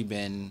has actually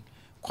been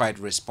quite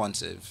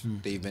responsive.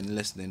 They've been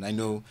listening. I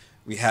know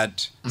we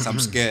had some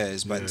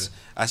scares, but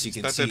as you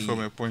can Started see, from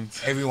a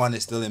point. everyone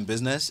is still in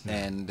business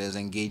and there's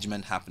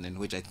engagement happening,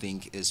 which I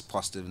think is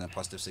positive and a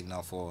positive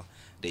signal for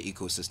the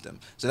ecosystem.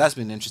 So that's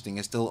been interesting.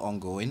 It's still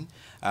ongoing.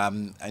 I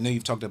know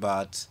you've talked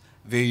about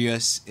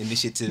various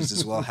initiatives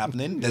as well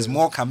happening. There's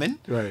more coming.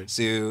 Right.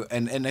 So,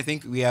 and I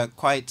think we are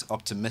quite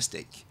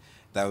optimistic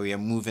that we are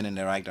moving in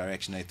the right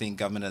direction. I think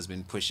government has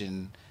been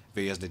pushing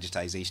various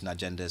digitization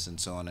agendas and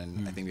so on,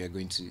 and I think we are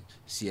going to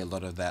see a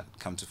lot of that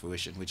come to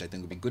fruition, which I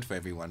think will be good for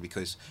everyone,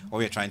 because what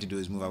we are trying to do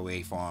is move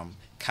away from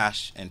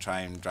cash and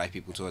try and drive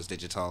people towards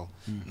digital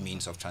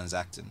means of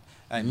transacting.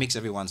 And it makes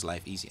everyone's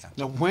life easier.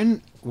 Now,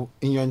 in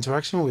your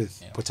interaction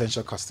with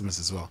potential customers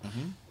as well,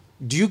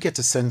 do you get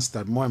a sense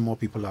that more and more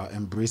people are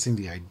embracing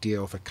the idea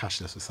of a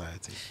cashless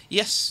society?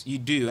 Yes, you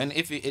do, and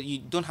if you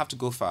don't have to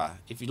go far.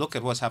 If you look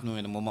at what's happening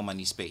in the mobile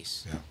money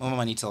space, mobile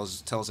money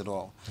tells it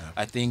all.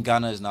 I think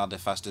Ghana is now the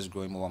fastest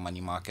growing mobile money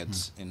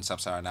market in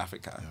sub-Saharan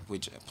Africa,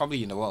 which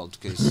probably in the world,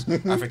 because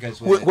Africa is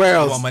where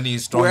else? mobile money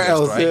is Where strongest,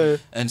 else? right? Yeah.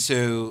 And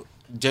so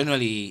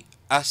generally,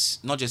 us,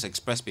 not just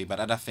ExpressPay, but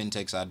other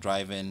fintechs are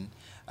driving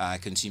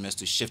consumers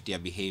to shift their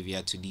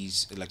behavior to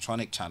these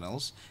electronic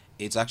channels.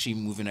 It's actually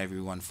moving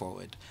everyone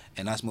forward.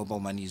 And as mobile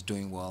money is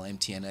doing well,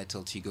 MTN,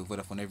 Airtel, Tigo,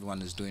 Vodafone, everyone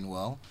is doing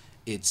well,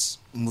 it's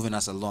moving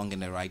us along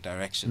in the right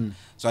direction.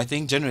 So I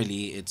think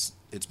generally it's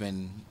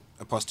been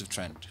a positive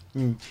trend.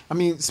 I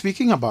mean,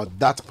 speaking about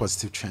that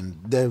positive trend,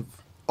 there have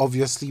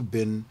obviously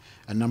been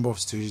a number of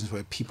situations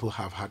where people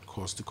have had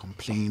cause to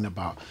complain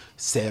about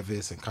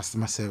service and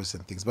customer service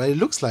and things. But it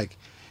looks like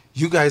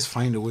you guys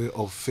find a way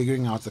of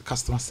figuring out the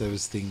customer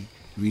service thing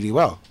really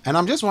well. And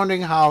I'm just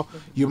wondering how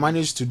you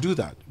managed to do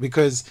that,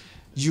 because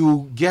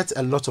you get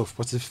a lot of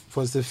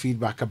positive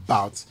feedback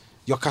about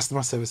your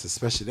customer service,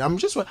 especially. I'm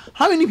just wondering,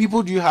 how many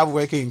people do you have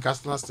working in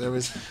customer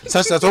service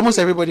such that almost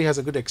everybody has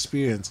a good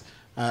experience?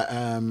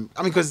 I mean,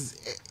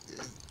 because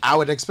I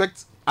would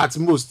expect at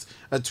most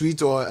a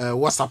tweet or a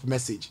WhatsApp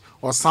message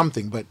or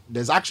something, but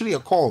there's actually a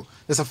call.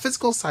 There's a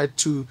physical side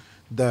to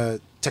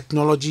the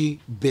technology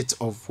bit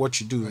of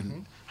what you do.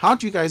 And how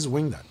do you guys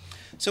wing that?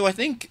 So I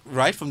think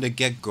right from the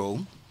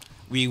get-go,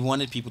 we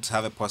wanted people to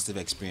have a positive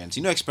experience.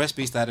 You know,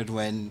 ExpressPay started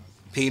when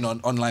paying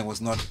online was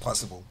not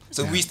possible.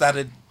 So we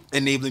started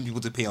enabling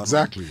people to pay online.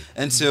 Exactly.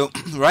 And so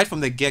right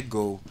from the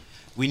get-go,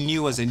 we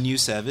knew as a new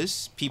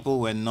service, people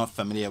were not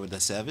familiar with the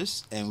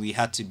service, and we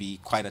had to be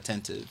quite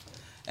attentive.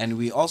 And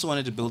we also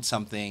wanted to build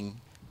something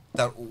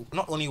that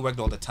not only worked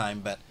all the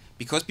time, but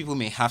because people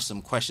may have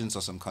some questions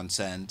or some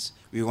concerns,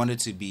 we wanted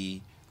to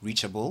be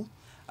reachable,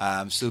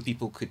 so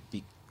people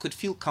could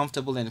feel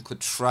comfortable and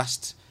could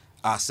trust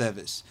our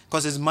service.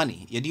 Because it's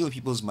money. You're dealing with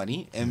people's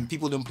money, and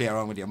people don't play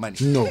around with your money.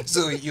 No.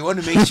 So you want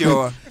to make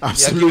sure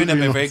you're giving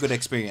them a not. very good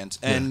experience.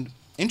 And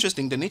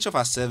interesting, the nature of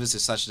our service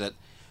is such that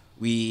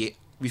we've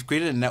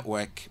created a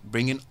network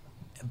bringing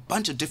a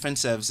bunch of different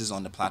services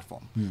on the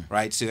platform,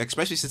 right? So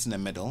ExpressPay sits in the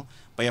middle,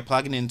 but you're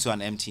plugging into an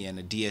MTN,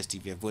 a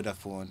DSTV, a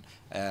Vodafone,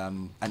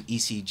 an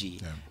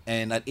ECG,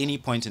 and at any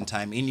point in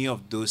time, any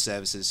of those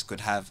services could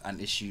have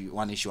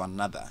one issue or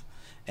another.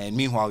 And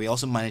meanwhile, we're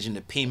also managing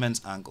the payments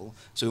angle.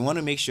 So we want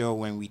to make sure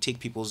when we take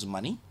people's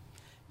money,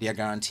 they are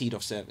guaranteed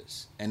of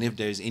service, and if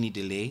there is any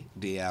delay,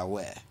 they are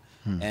aware.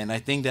 And I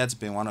think that's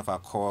been one of our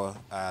core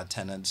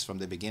tenets from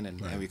the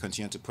beginning, and we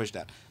continue to push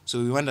that. So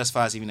we went as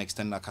far as even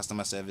extend our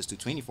customer service to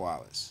 24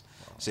 hours.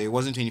 Wow. So it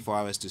wasn't 24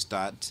 hours to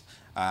start,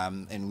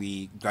 and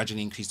we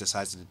gradually increased the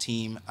size of the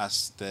team.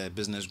 As the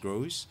business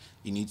grows,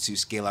 you need to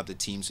scale up the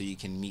team so you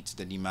can meet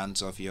the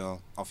demands of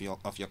your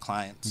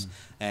clients.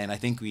 And I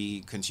think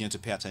we continue to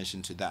pay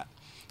attention to that,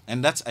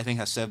 and that's, I think,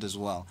 has served as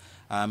well.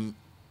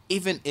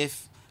 Even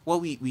if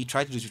what we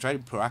try to do is we try to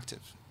be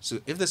proactive. So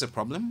if there's a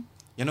problem,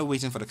 you're not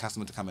waiting for the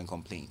customer to come and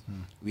complain.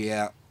 We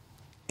are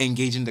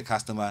engaging the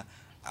customer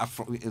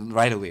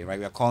right away, right?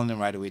 We are calling them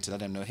right away to let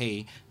them know,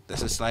 hey,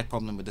 there's a slight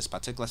problem with this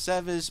particular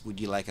service.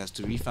 Would you like us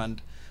to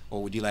refund,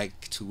 or would you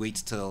like to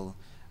wait till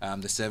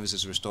the service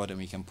is restored and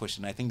we can push?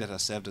 And I think that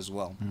has served as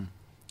well.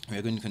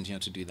 We're going to continue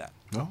to do that.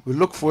 Well, we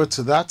look forward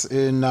to that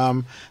in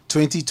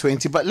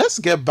 2020. But let's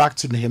get back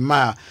to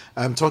Nehemiah,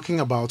 talking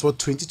about what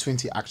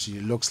 2020 actually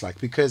looks like,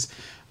 because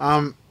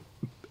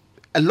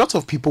a lot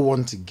of people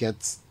want to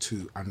get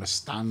to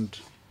understand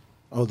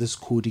all this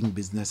coding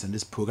business and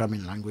this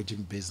programming language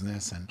in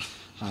business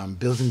and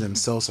building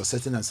themselves or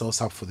setting themselves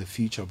up for the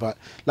future. But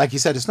like you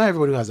said, it's not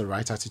everybody who has the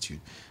right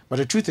attitude. But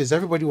the truth is,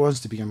 everybody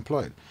wants to be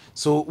employed.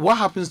 So what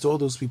happens to all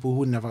those people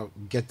who never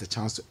get the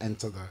chance to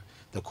enter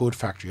the Code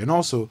Factory? And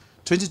also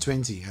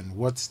 2020, and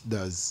what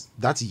does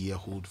that year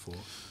hold for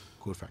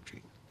Code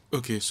Factory?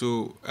 Okay,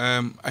 so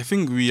I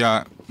think we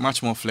are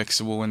much more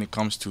flexible when it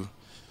comes to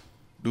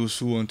those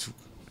who want to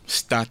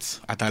start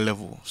at that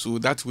level. So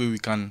that way we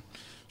can,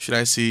 should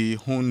I say,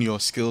 hone your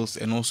skills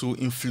and also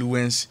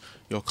influence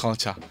your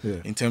culture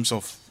in terms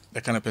of the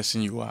kind of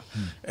person you are.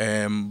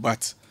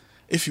 But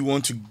if you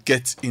want to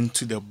get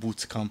into the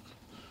boot camp,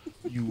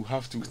 you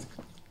have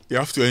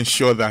to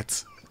ensure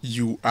that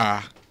you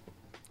are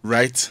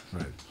right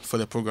for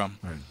the program.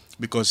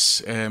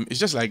 Because it's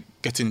just like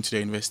getting into the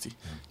university.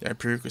 There are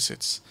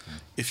prerequisites.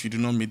 If you do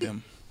not meet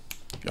them,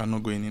 you are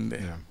not going in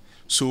there.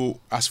 So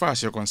as far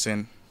as you're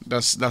concerned,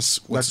 that's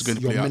what's going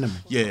to play minimum.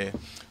 out.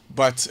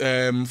 But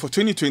for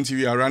 2020,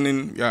 we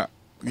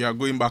are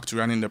going back to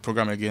running the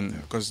program again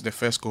because the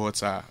first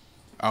cohorts are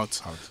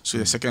out. So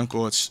the second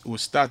cohort will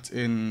start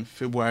on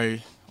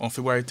February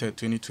 3rd,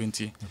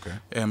 2020.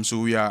 So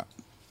we are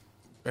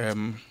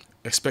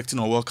expecting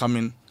or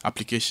welcoming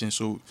applications.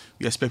 So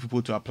we expect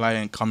people to apply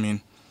and come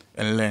in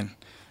and learn.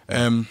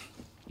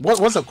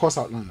 What's the course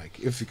outline like?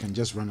 If you can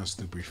just run us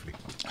through briefly.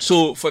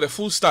 So for the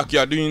full stack, you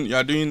are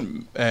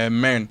doing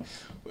MERN,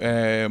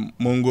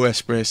 Mongo,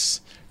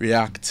 Express,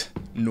 React,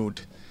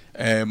 Node.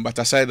 But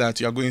aside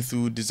that, you are going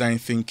through design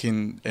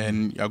thinking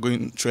and you are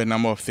going through a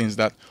number of things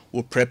that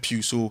will prep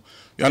you. So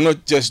you are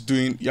not just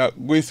you are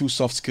going through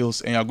soft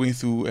skills and you are going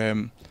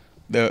through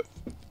the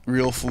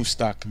real full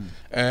stack.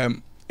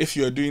 If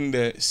you are doing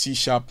the C#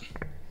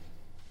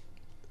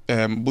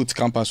 boot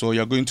camp as well,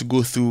 you are going to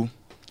go through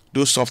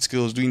those soft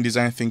skills, doing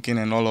design thinking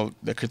and all of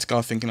the critical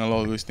thinking and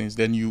all of those things.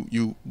 Then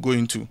you go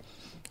into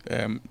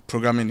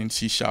programming in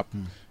C#.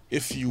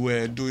 If you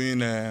were doing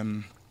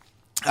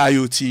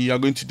IoT, you're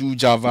going to do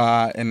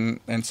Java and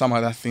some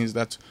other things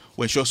that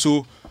were sure.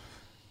 So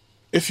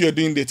if you're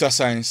doing data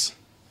science,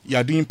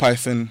 you're doing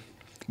Python,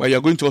 but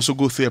you're going to also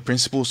go through the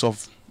principles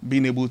of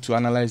being able to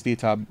analyze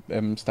data,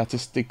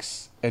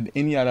 statistics, and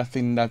any other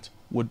thing that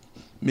would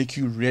make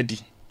you ready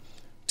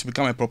to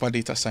become a proper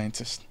data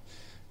scientist.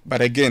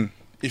 But again,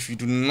 if you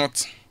do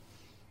not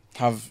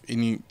have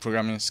any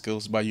programming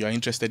skills, but you are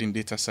interested in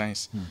data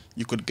science,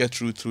 you could get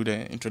through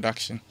the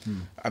introduction.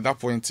 At that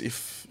point,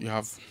 if you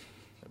have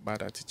a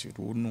bad attitude,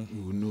 we will know.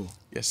 We will know.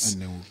 Yes.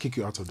 And then we'll kick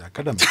you out of the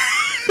academy.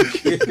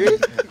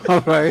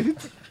 All right.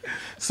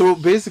 So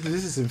basically,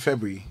 this is in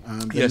February.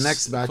 The Yes,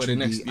 next batch for the will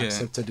next- be yeah.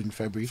 accepted in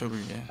February.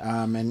 February,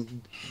 yeah.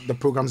 And the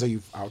programs that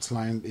you've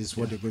outlined is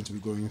what they're going to be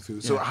going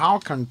through. So Yeah. how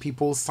can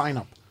people sign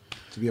up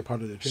to be a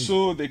part of the training?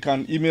 So they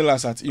can email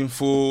us at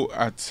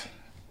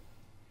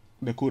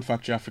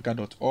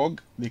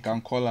info@thecodefactoryafrica.org. They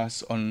can call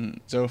us on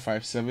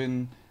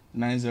 057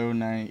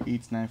 909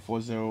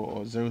 8940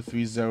 or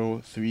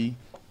 0303.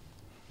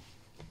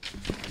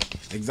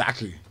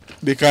 Exactly.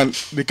 They can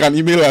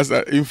email us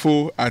at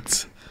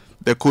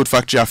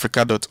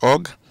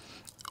info@thecodefactoryafrica.org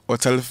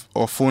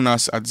or phone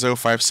us at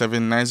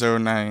 057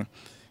 909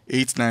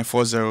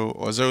 8940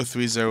 or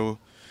 030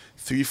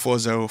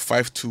 340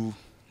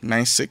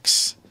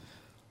 5296,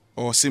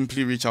 or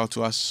simply reach out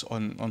to us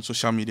on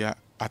social media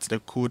at The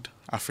Code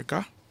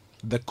Africa.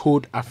 The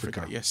Code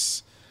Africa.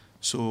 Yes.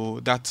 So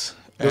that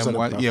Those are the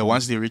platforms.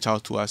 once they reach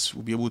out to us,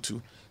 we'll be able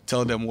to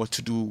tell them what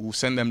to do. We'll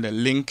send them the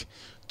link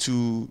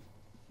to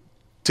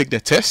take the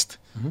test,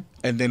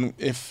 and then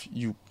if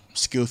you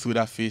scale through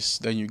that phase,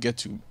 then you get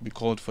to be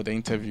called for the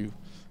interview,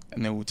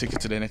 and then we'll take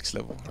it to the next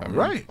level.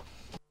 Right.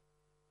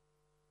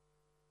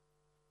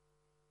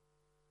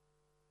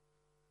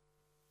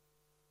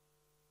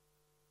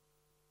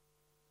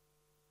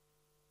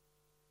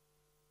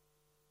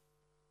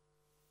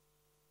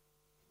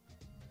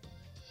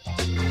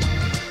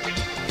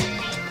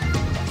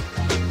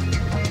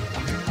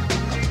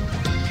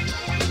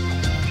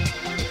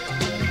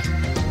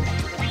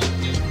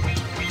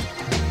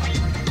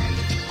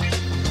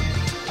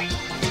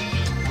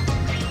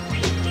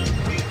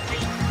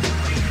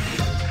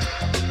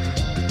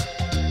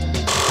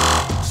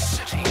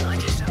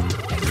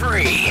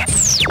 Free.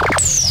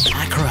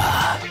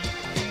 Accra.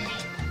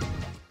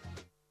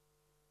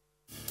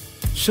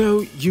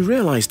 So, you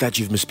realize that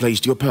you've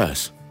misplaced your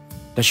purse.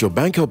 Does your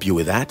bank help you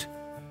with that?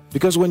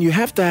 Because when you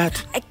have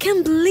that I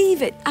can't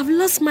believe it. I've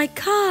lost my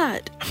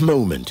card.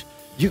 moment,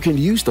 you can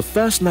use the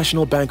First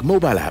National Bank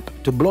mobile app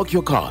to block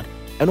your card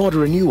and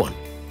order a new one.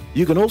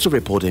 You can also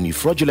report any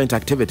fraudulent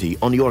activity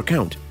on your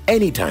account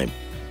anytime,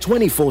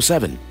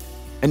 24/7.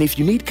 And if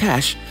you need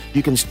cash,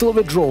 you can still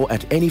withdraw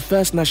at any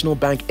First National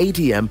Bank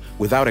ATM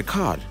without a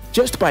card,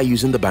 just by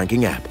using the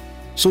banking app.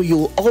 So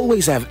you'll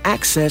always have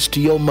access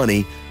to your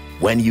money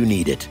when you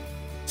need it.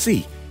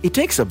 See, it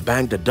takes a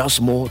bank that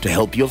does more to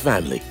help your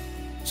family.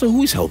 So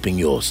who's helping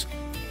yours?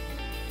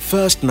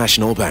 First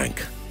National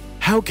Bank.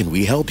 How can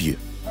we help you?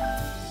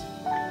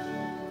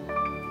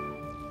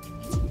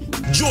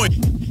 Join.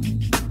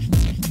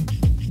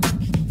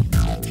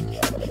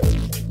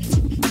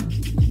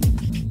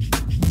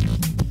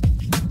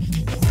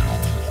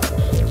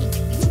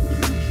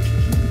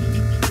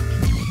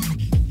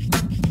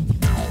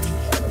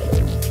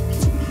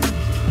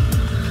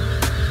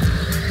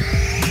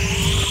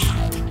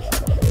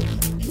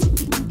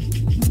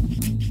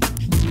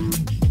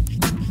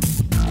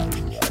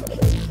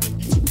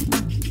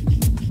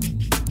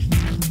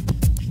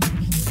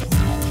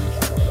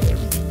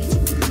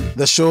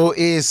 The show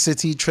is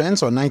City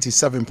Trends on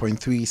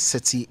 97.3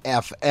 City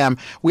FM.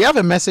 We have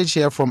a message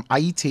here from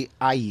Aite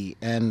Ayi,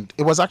 and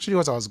it was actually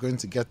what I was going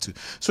to get to.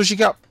 So she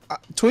got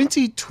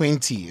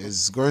 2020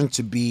 is going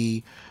to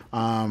be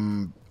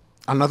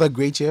another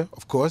great year,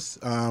 of course,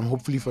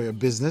 hopefully for your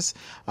business,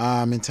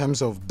 in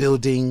terms of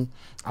building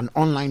an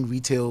online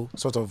retail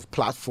sort of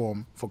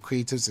platform for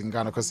creatives in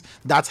Ghana, because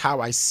that's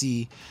how I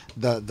see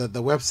the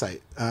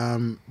website.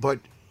 But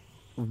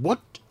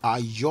what are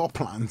your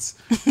plans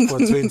for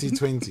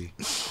 2020?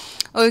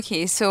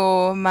 Okay,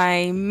 so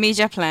my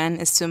major plan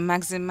is to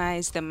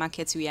maximize the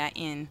market we are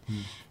in.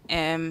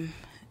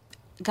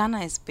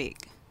 Ghana is big,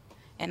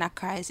 and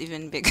Accra is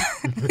even bigger.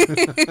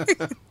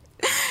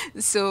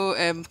 So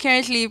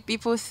currently,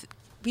 people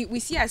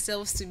we see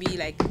ourselves to be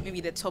like maybe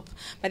the top,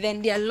 but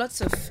then there are lots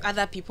of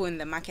other people in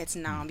the market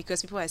now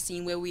because people are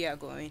seeing where we are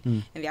going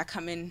and they are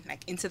coming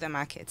like into the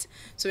market.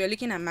 So we're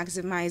looking at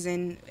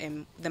maximizing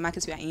the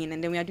markets we are in,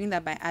 and then we are doing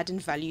that by adding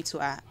value to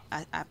our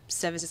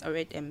services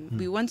already.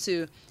 We want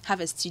to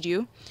have a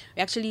studio.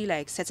 We're actually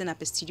like setting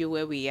up a studio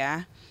where we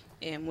are.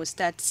 We'll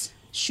start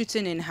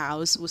shooting in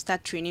house. We'll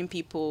start training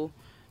people.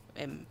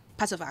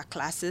 Part of our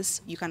classes,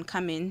 you can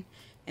come in,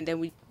 and then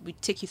we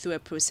take you through a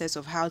process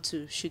of how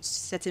to shoot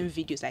certain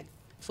videos, like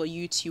for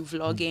YouTube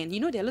vlogging.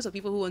 You know, there are lots of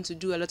people who want to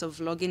do a lot of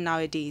vlogging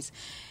nowadays,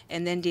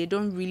 and then they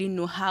don't really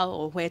know how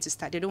or where to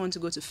start. They don't want to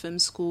go to film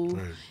school,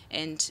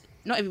 and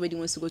not everybody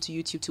wants to go to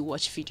YouTube to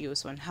watch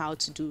videos on how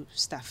to do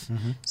stuff.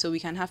 So we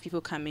can have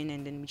people come in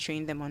and then we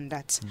train them on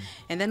that.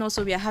 And then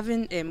also we are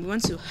having, we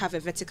want to have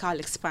a vertical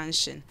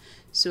expansion.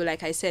 So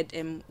like I said,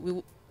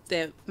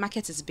 the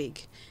market is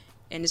big,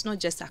 and it's not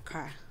just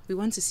Accra. We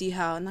want to see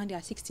how, now there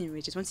are 16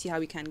 regions, we want to see how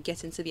we can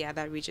get into the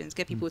other regions,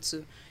 get people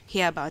to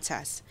hear about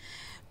us.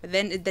 But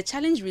then the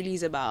challenge really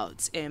is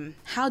about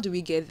how do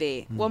we get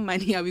there? What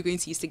money are we going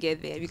to use to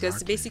get there?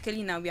 Because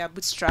basically now we are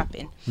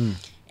bootstrapping.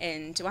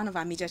 And one of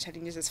our major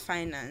challenges is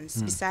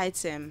finance.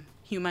 Besides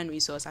human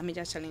resource, our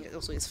major challenge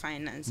also is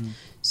finance.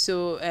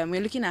 So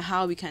we're looking at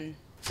how we can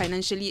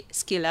financially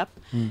scale up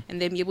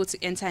and then be able to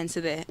enter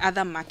into the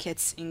other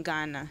markets in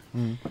Ghana.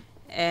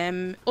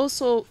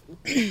 Also,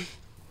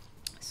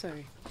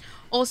 sorry.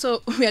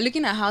 Also, we are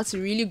looking at how to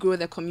really grow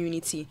the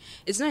community.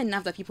 It's not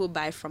enough that people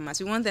buy from us.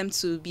 We want them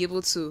to be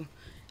able to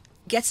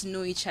get to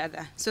know each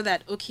other so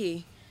that,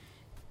 okay,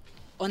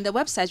 on the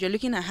website, we're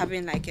looking at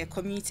having like a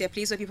community, a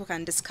place where people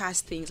can discuss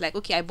things like,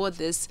 okay, I bought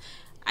this,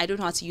 I don't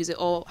know how to use it,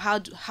 or how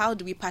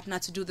do we partner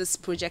to do this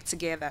project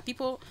together?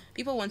 People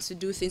want to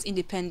do things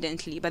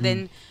independently, but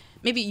then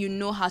maybe you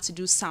know how to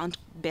do sound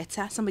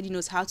better. Somebody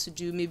knows how to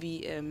do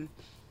maybe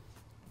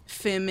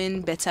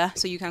filming better,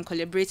 so you can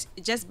collaborate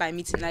just by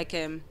meeting, like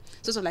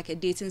sort of like a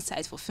dating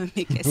site for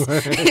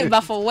filmmakers,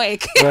 but for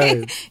work.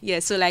 Right. Yeah,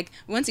 so like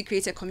we want to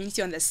create a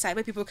community on the site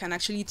where people can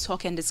actually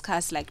talk and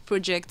discuss like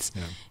projects,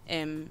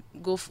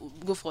 go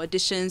for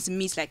auditions,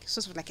 meet, like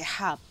sort of like a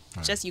hub.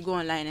 Right. Just you go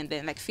online, and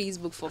then like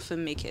Facebook for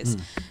filmmakers.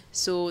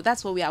 So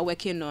that's what we are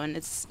working on.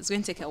 It's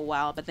going to take a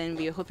while, but then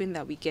we are hoping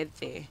that we get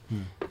there.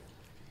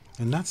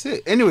 And that's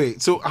it. Anyway,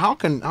 so how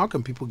can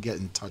people get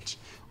in touch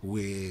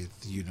with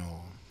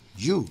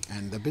you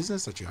and the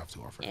business that you have to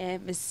offer?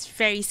 It's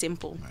very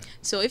simple. Right.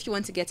 So if you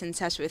want to get in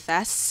touch with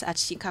us at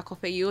Shika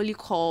Koppe, you only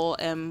call,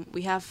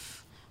 we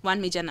have one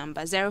major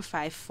number,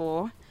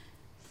 054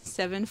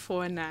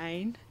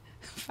 749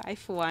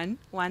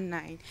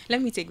 5119.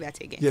 Let me take that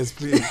again. Yes,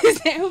 please.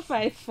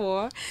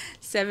 054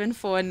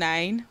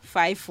 749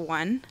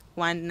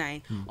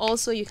 5119.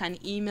 Also, you can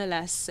email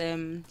us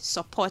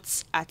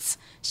support at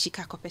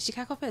Shika Koppe.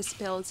 Shika Koppe is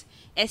spelled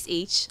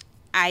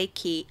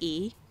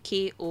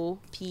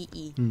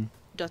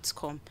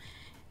SHIKAKOPE.com.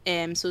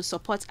 So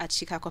support at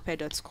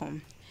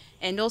shikakope.com.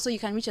 And also you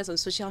can reach us on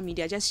social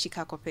media, just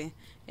Shika Koppe,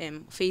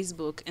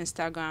 Facebook,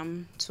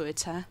 Instagram,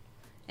 Twitter,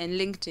 and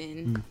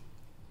LinkedIn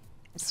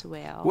as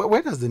well.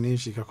 Where does the name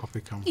Shika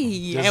Koppe come from?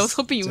 Yeah, I was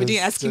hoping you wouldn't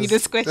ask me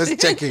this question.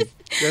 Just checking.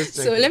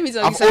 So let me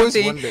tell you I've always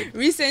something. wondered.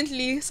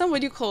 Recently,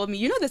 somebody called me.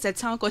 You know, there's a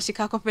town called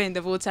Shika Koppe in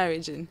the Volta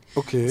region.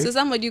 Okay. So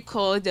somebody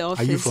called the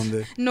office. Are you from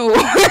there? No.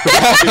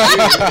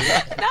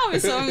 That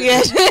was so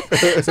weird.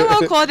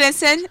 Someone called and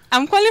said,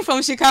 "I'm calling from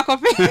Shika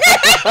Koppe."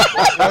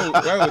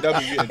 Why would that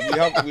be weird?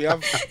 We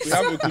have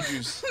a good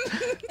use.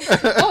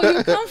 Oh,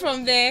 you come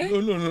from there?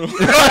 No.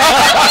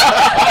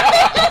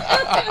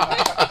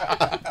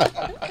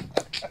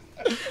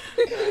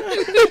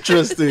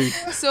 Interesting.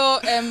 So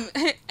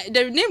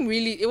the name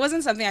really, it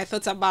wasn't something I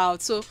thought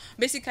about. So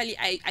basically,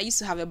 I used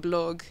to have a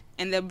blog,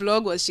 and the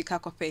blog was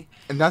Shika Koppe,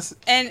 And that's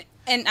and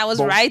I was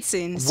but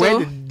writing. where So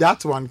did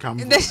that one come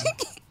from?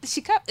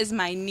 Shika is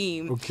my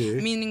name, Okay.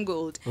 meaning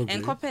gold, Okay.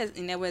 and Koppe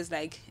in there was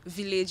like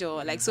village,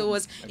 or like, so it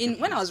was in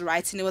when I was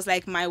writing, it was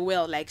like my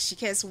world, like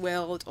Shika's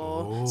world,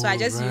 or so I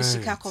just used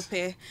Shika right.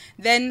 Koppe.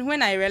 Then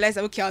when I realized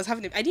that, okay, I was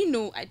having I didn't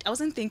know, I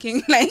wasn't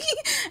thinking like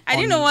I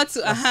didn't know what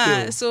to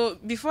still. So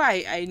before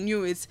I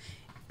knew it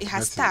has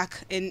That's it.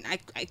 stuck, and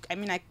I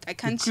mean I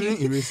can't You couldn't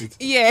change. erase it.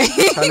 Yeah.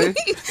 Charlie,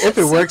 if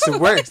it works, it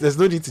works. There's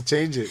no need to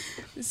change it.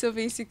 So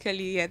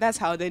basically, yeah, that's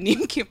how the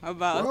name came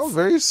about. Well,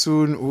 very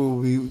soon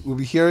we'll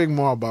be hearing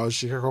more about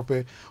Shika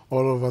Koppe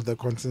all over the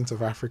continent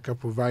of Africa,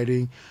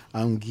 providing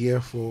gear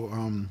for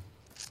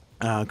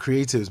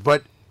creatives.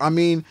 But I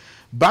mean,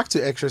 back to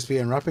Extras Pay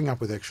and wrapping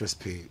up with Extras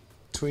Pay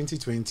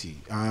 2020.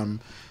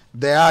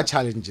 There are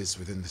challenges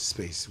within the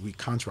space. We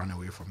can't run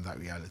away from that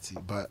reality.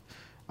 But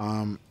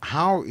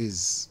how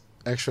is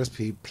Extras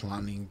Pay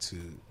planning to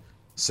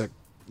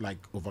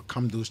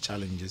overcome those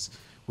challenges,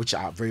 which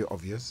are very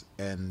obvious,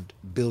 and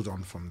build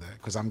on from there?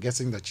 Because I'm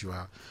guessing that you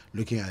are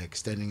looking at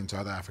extending into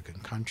other African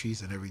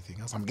countries and everything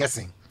else. I'm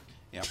guessing.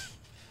 Yeah.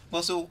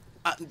 Well, so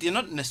they're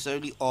not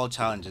necessarily all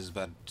challenges,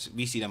 but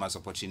we see them as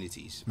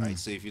opportunities, right?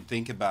 So if you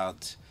think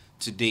about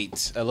to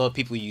date, a lot of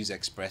people use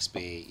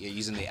ExpressPay. You're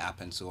using the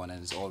app and so on,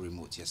 and it's all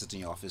remote. You're sitting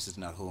in your office,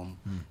 sitting at home,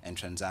 and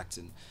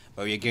transacting.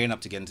 But we're gearing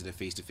up to get into the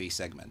face-to-face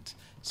segment.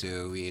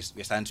 So we're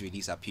starting to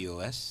release our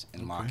POS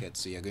in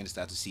markets. So you're going to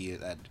start to see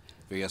it at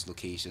various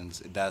locations.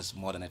 It does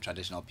more than a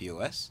traditional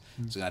POS.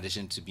 So in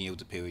addition to being able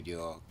to pay with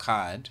your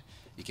card,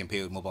 you can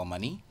pay with mobile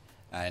money,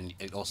 and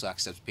it also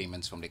accepts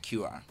payments from the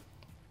QR.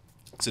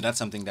 So that's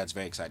something that's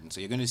very exciting. So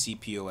you're going to see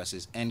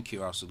POSs and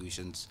QR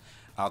solutions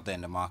out there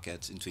in the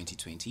market in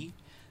 2020.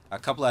 A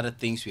couple other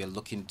things we are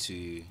looking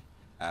to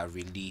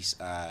release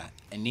are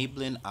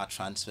enabling our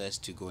transfers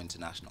to go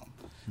international.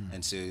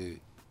 And so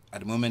at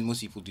the moment, most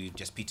people do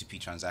just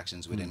P2P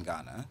transactions within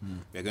Ghana.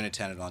 We're going to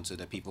turn it on so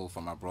that people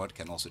from abroad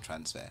can also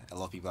transfer. A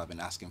lot of people have been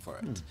asking for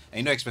it. And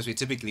you know, Expressway,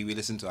 typically we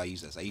listen to our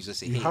users. Our users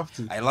say, You hey, have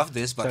to I love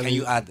this, but tell can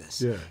you you- add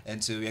this? Yeah.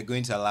 And so we are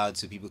going to allow it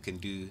so people can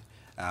do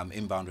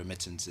inbound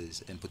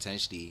remittances and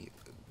potentially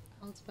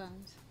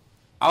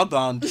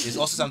outbound is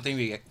also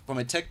something from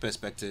a tech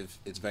perspective,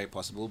 it's very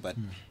possible, but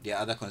there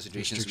are other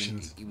considerations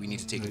Restrictions. we need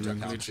to take into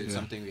account. So it's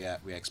something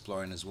we're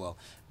exploring as well.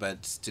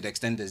 But to the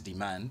extent there's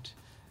demand,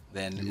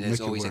 then You make there's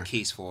it always a work.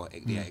 case for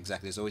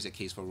exactly. There's always a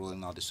case for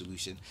rolling out the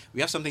solution.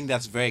 We have something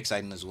that's very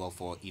exciting as well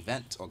for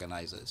event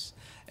organizers,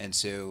 and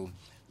so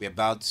we're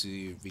about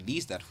to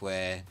release that,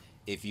 where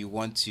if you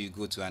want to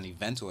go to an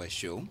event or a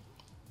show,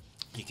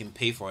 You can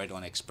pay for it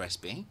on Express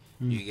Pay.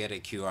 You get a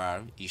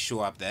QR. You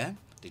show up there.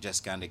 They just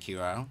scan the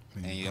QR,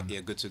 and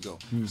you're good to go.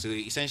 So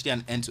essentially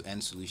an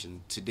end-to-end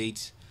solution. To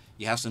date,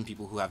 you have some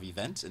people who have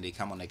events, and they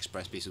come on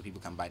Express Pay so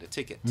people can buy the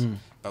ticket.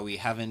 But we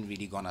haven't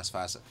really gone as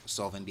far as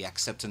solving the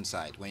acceptance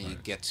side. When you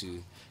get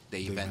to the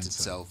event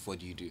itself, what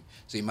do you do?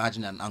 So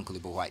imagine an Uncle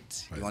Ibo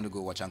White. You want to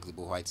go watch Uncle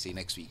Ibo White, say,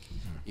 next week.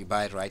 You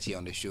buy it right here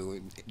on the show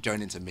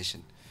during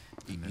intermission.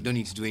 You don't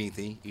need to do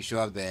anything. You show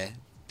up there,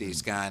 they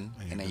scan,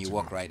 and then you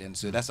walk right in.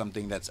 So that's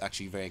something that's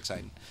actually very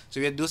exciting.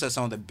 So those are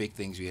some of the big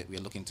things we're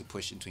looking to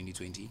push in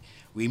 2020.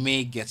 We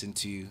may get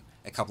into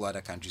a couple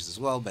other countries as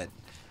well, but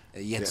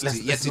yet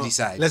to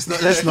decide.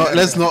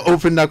 Let's not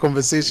open that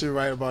conversation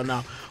right about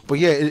now. But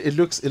yeah, it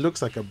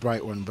looks like a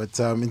bright one. But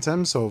in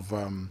terms of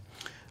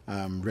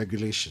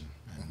regulation,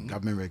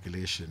 government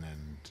regulation,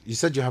 and you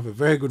said you have a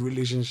very good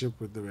relationship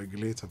with the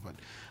regulator, but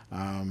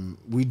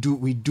we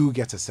do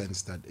get a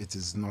sense that it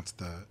is not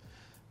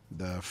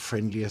the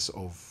friendliest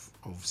of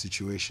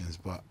situations.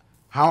 But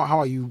how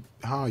are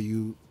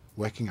you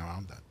working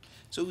around that?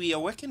 So we are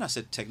working as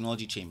a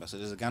technology chamber. So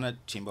there's a Ghana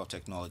Chamber of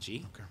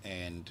Technology,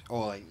 and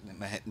all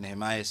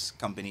Nehemiah's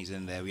companies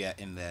in there. We are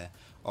in there.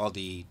 All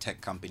the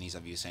tech companies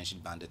have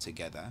essentially banded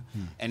together,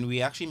 and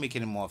we're actually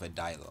making it more of a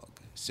dialogue.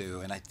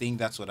 So, and I think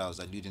that's what I was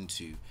alluding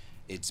to.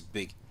 It's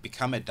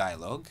become a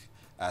dialogue.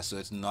 So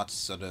it's not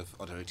sort of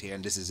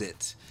authoritarian. This is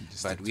it.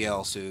 But we are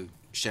also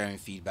sharing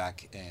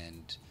feedback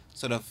and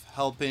sort of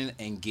helping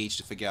engage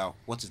to figure out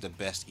what is the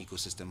best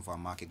ecosystem for our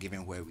market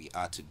given where we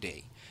are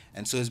today.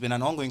 And so it's been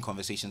an ongoing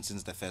conversation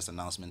since the first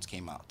announcements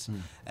came out.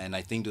 And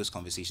I think those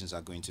conversations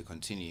are going to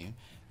continue.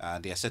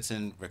 There are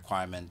certain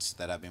requirements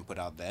that have been put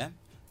out there.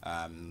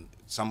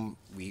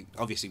 We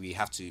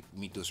have to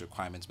meet those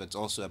requirements, but it's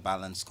also a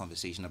balanced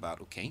conversation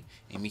about, okay,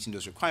 in meeting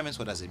those requirements,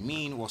 what does it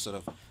mean? What sort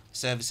of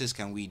services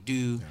can we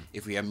do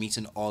if we are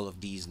meeting all of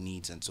these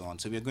needs and so on?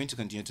 So we are going to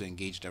continue to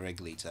engage the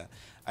regulator.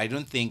 I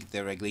don't think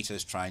the regulator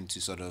is trying to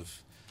sort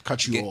of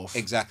cut you off.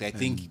 Exactly. I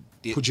think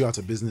put you out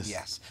of business.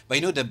 Yes.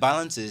 But the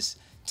balance is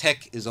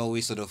tech is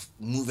always sort of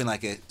moving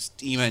like a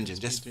steam engine,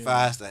 just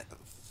fast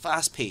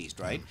paced,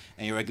 right?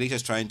 And your regulator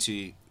is trying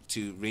to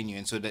rein you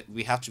in, so that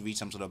we have to reach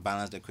some sort of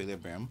balanced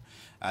equilibrium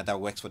that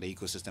works for the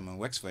ecosystem and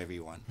works for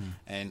everyone.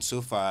 And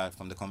so far,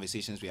 from the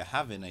conversations we are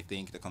having, I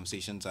think the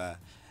conversations are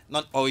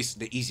not always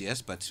the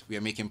easiest, but we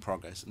are making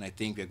progress, and I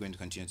think we are going to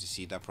continue to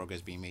see that progress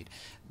being made.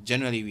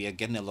 Generally, we are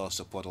getting a lot of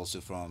support also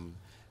from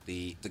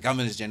the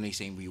government is generally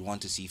saying we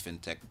want to see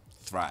fintech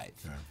thrive,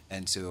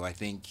 and so I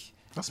think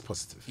that's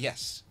positive.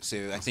 Yes,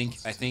 so I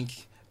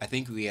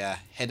think we are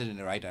headed in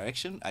the right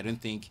direction. I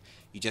don't think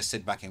you just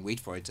sit back and wait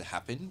for it to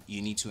happen.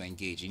 You need to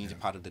engage. You need to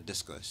be part of the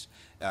discourse.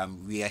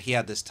 We are here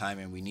at this time,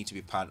 and we need to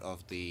be part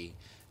of the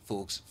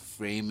folks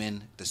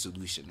framing the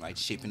solution, right?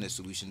 Shaping the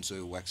solution so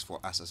it works for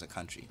us as a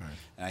country.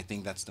 And I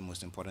think that's the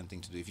most important thing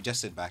to do. If you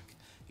just sit back,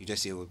 you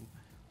just say, well,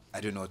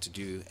 I don't know what to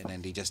do, and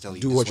then they just tell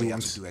you this is what you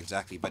have to do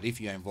exactly. But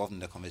if you're involved in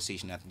the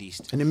conversation at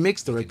least. And it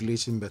makes the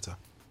regulation better.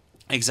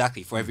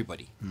 Exactly, for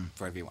everybody,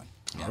 for everyone.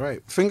 Yeah. All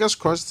right. Fingers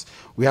crossed.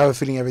 We have a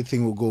feeling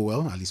everything will go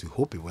well. At least we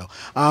hope it will.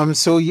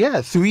 So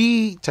yeah,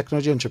 3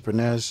 technology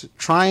entrepreneurs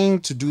trying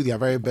to do their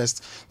very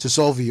best to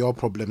solve your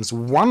problems.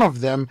 One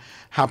of them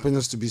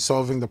happens to be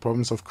solving the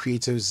problems of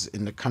creatives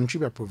in the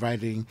country by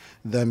providing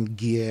them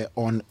gear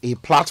on a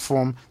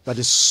platform that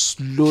is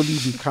slowly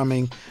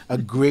becoming a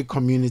great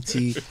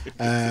community.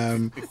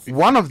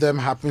 One of them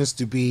happens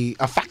to be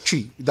a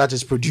factory that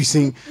is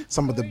producing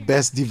some of the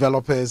best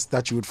developers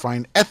that you would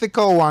find,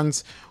 ethical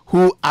ones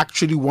who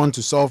actually want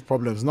to solve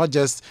problems, not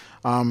just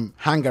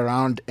hang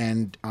around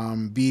and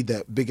be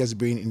the biggest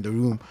brain in the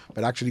room,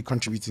 but actually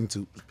contributing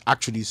to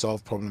actually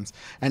solve problems.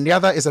 And the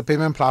other is a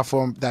payment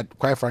platform that,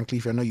 quite frankly,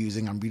 if you're not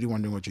using, I'm really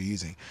wondering what you're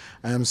using.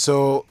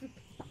 So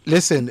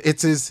listen,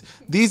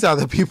 these are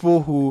the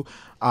people who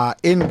are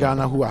in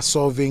Ghana who are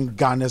solving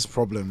Ghana's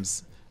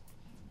problems.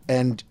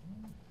 And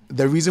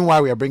the reason why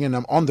we are bringing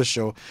them on the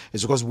show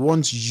is because we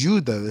want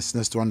you, the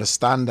listeners, to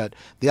understand that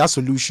there are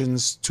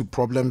solutions to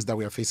problems that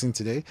we are facing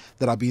today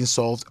that are being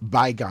solved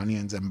by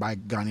Ghanaians and by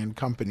Ghanaian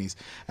companies.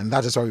 And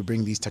that is why we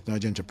bring these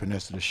technology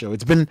entrepreneurs to the show.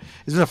 It's been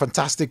a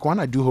fantastic one.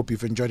 I do hope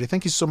you've enjoyed it.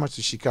 Thank you so much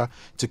to Shika,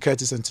 to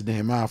Curtis, and to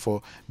Nehemiah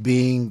for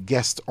being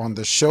guests on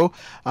the show.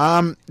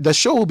 The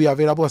show will be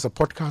available as a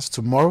podcast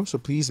tomorrow, so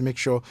please make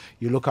sure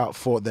you look out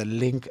for the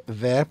link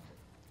there.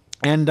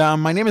 And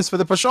my name is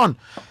Philip Ashon.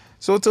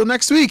 So till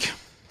next week,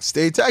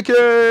 stay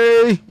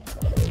techy!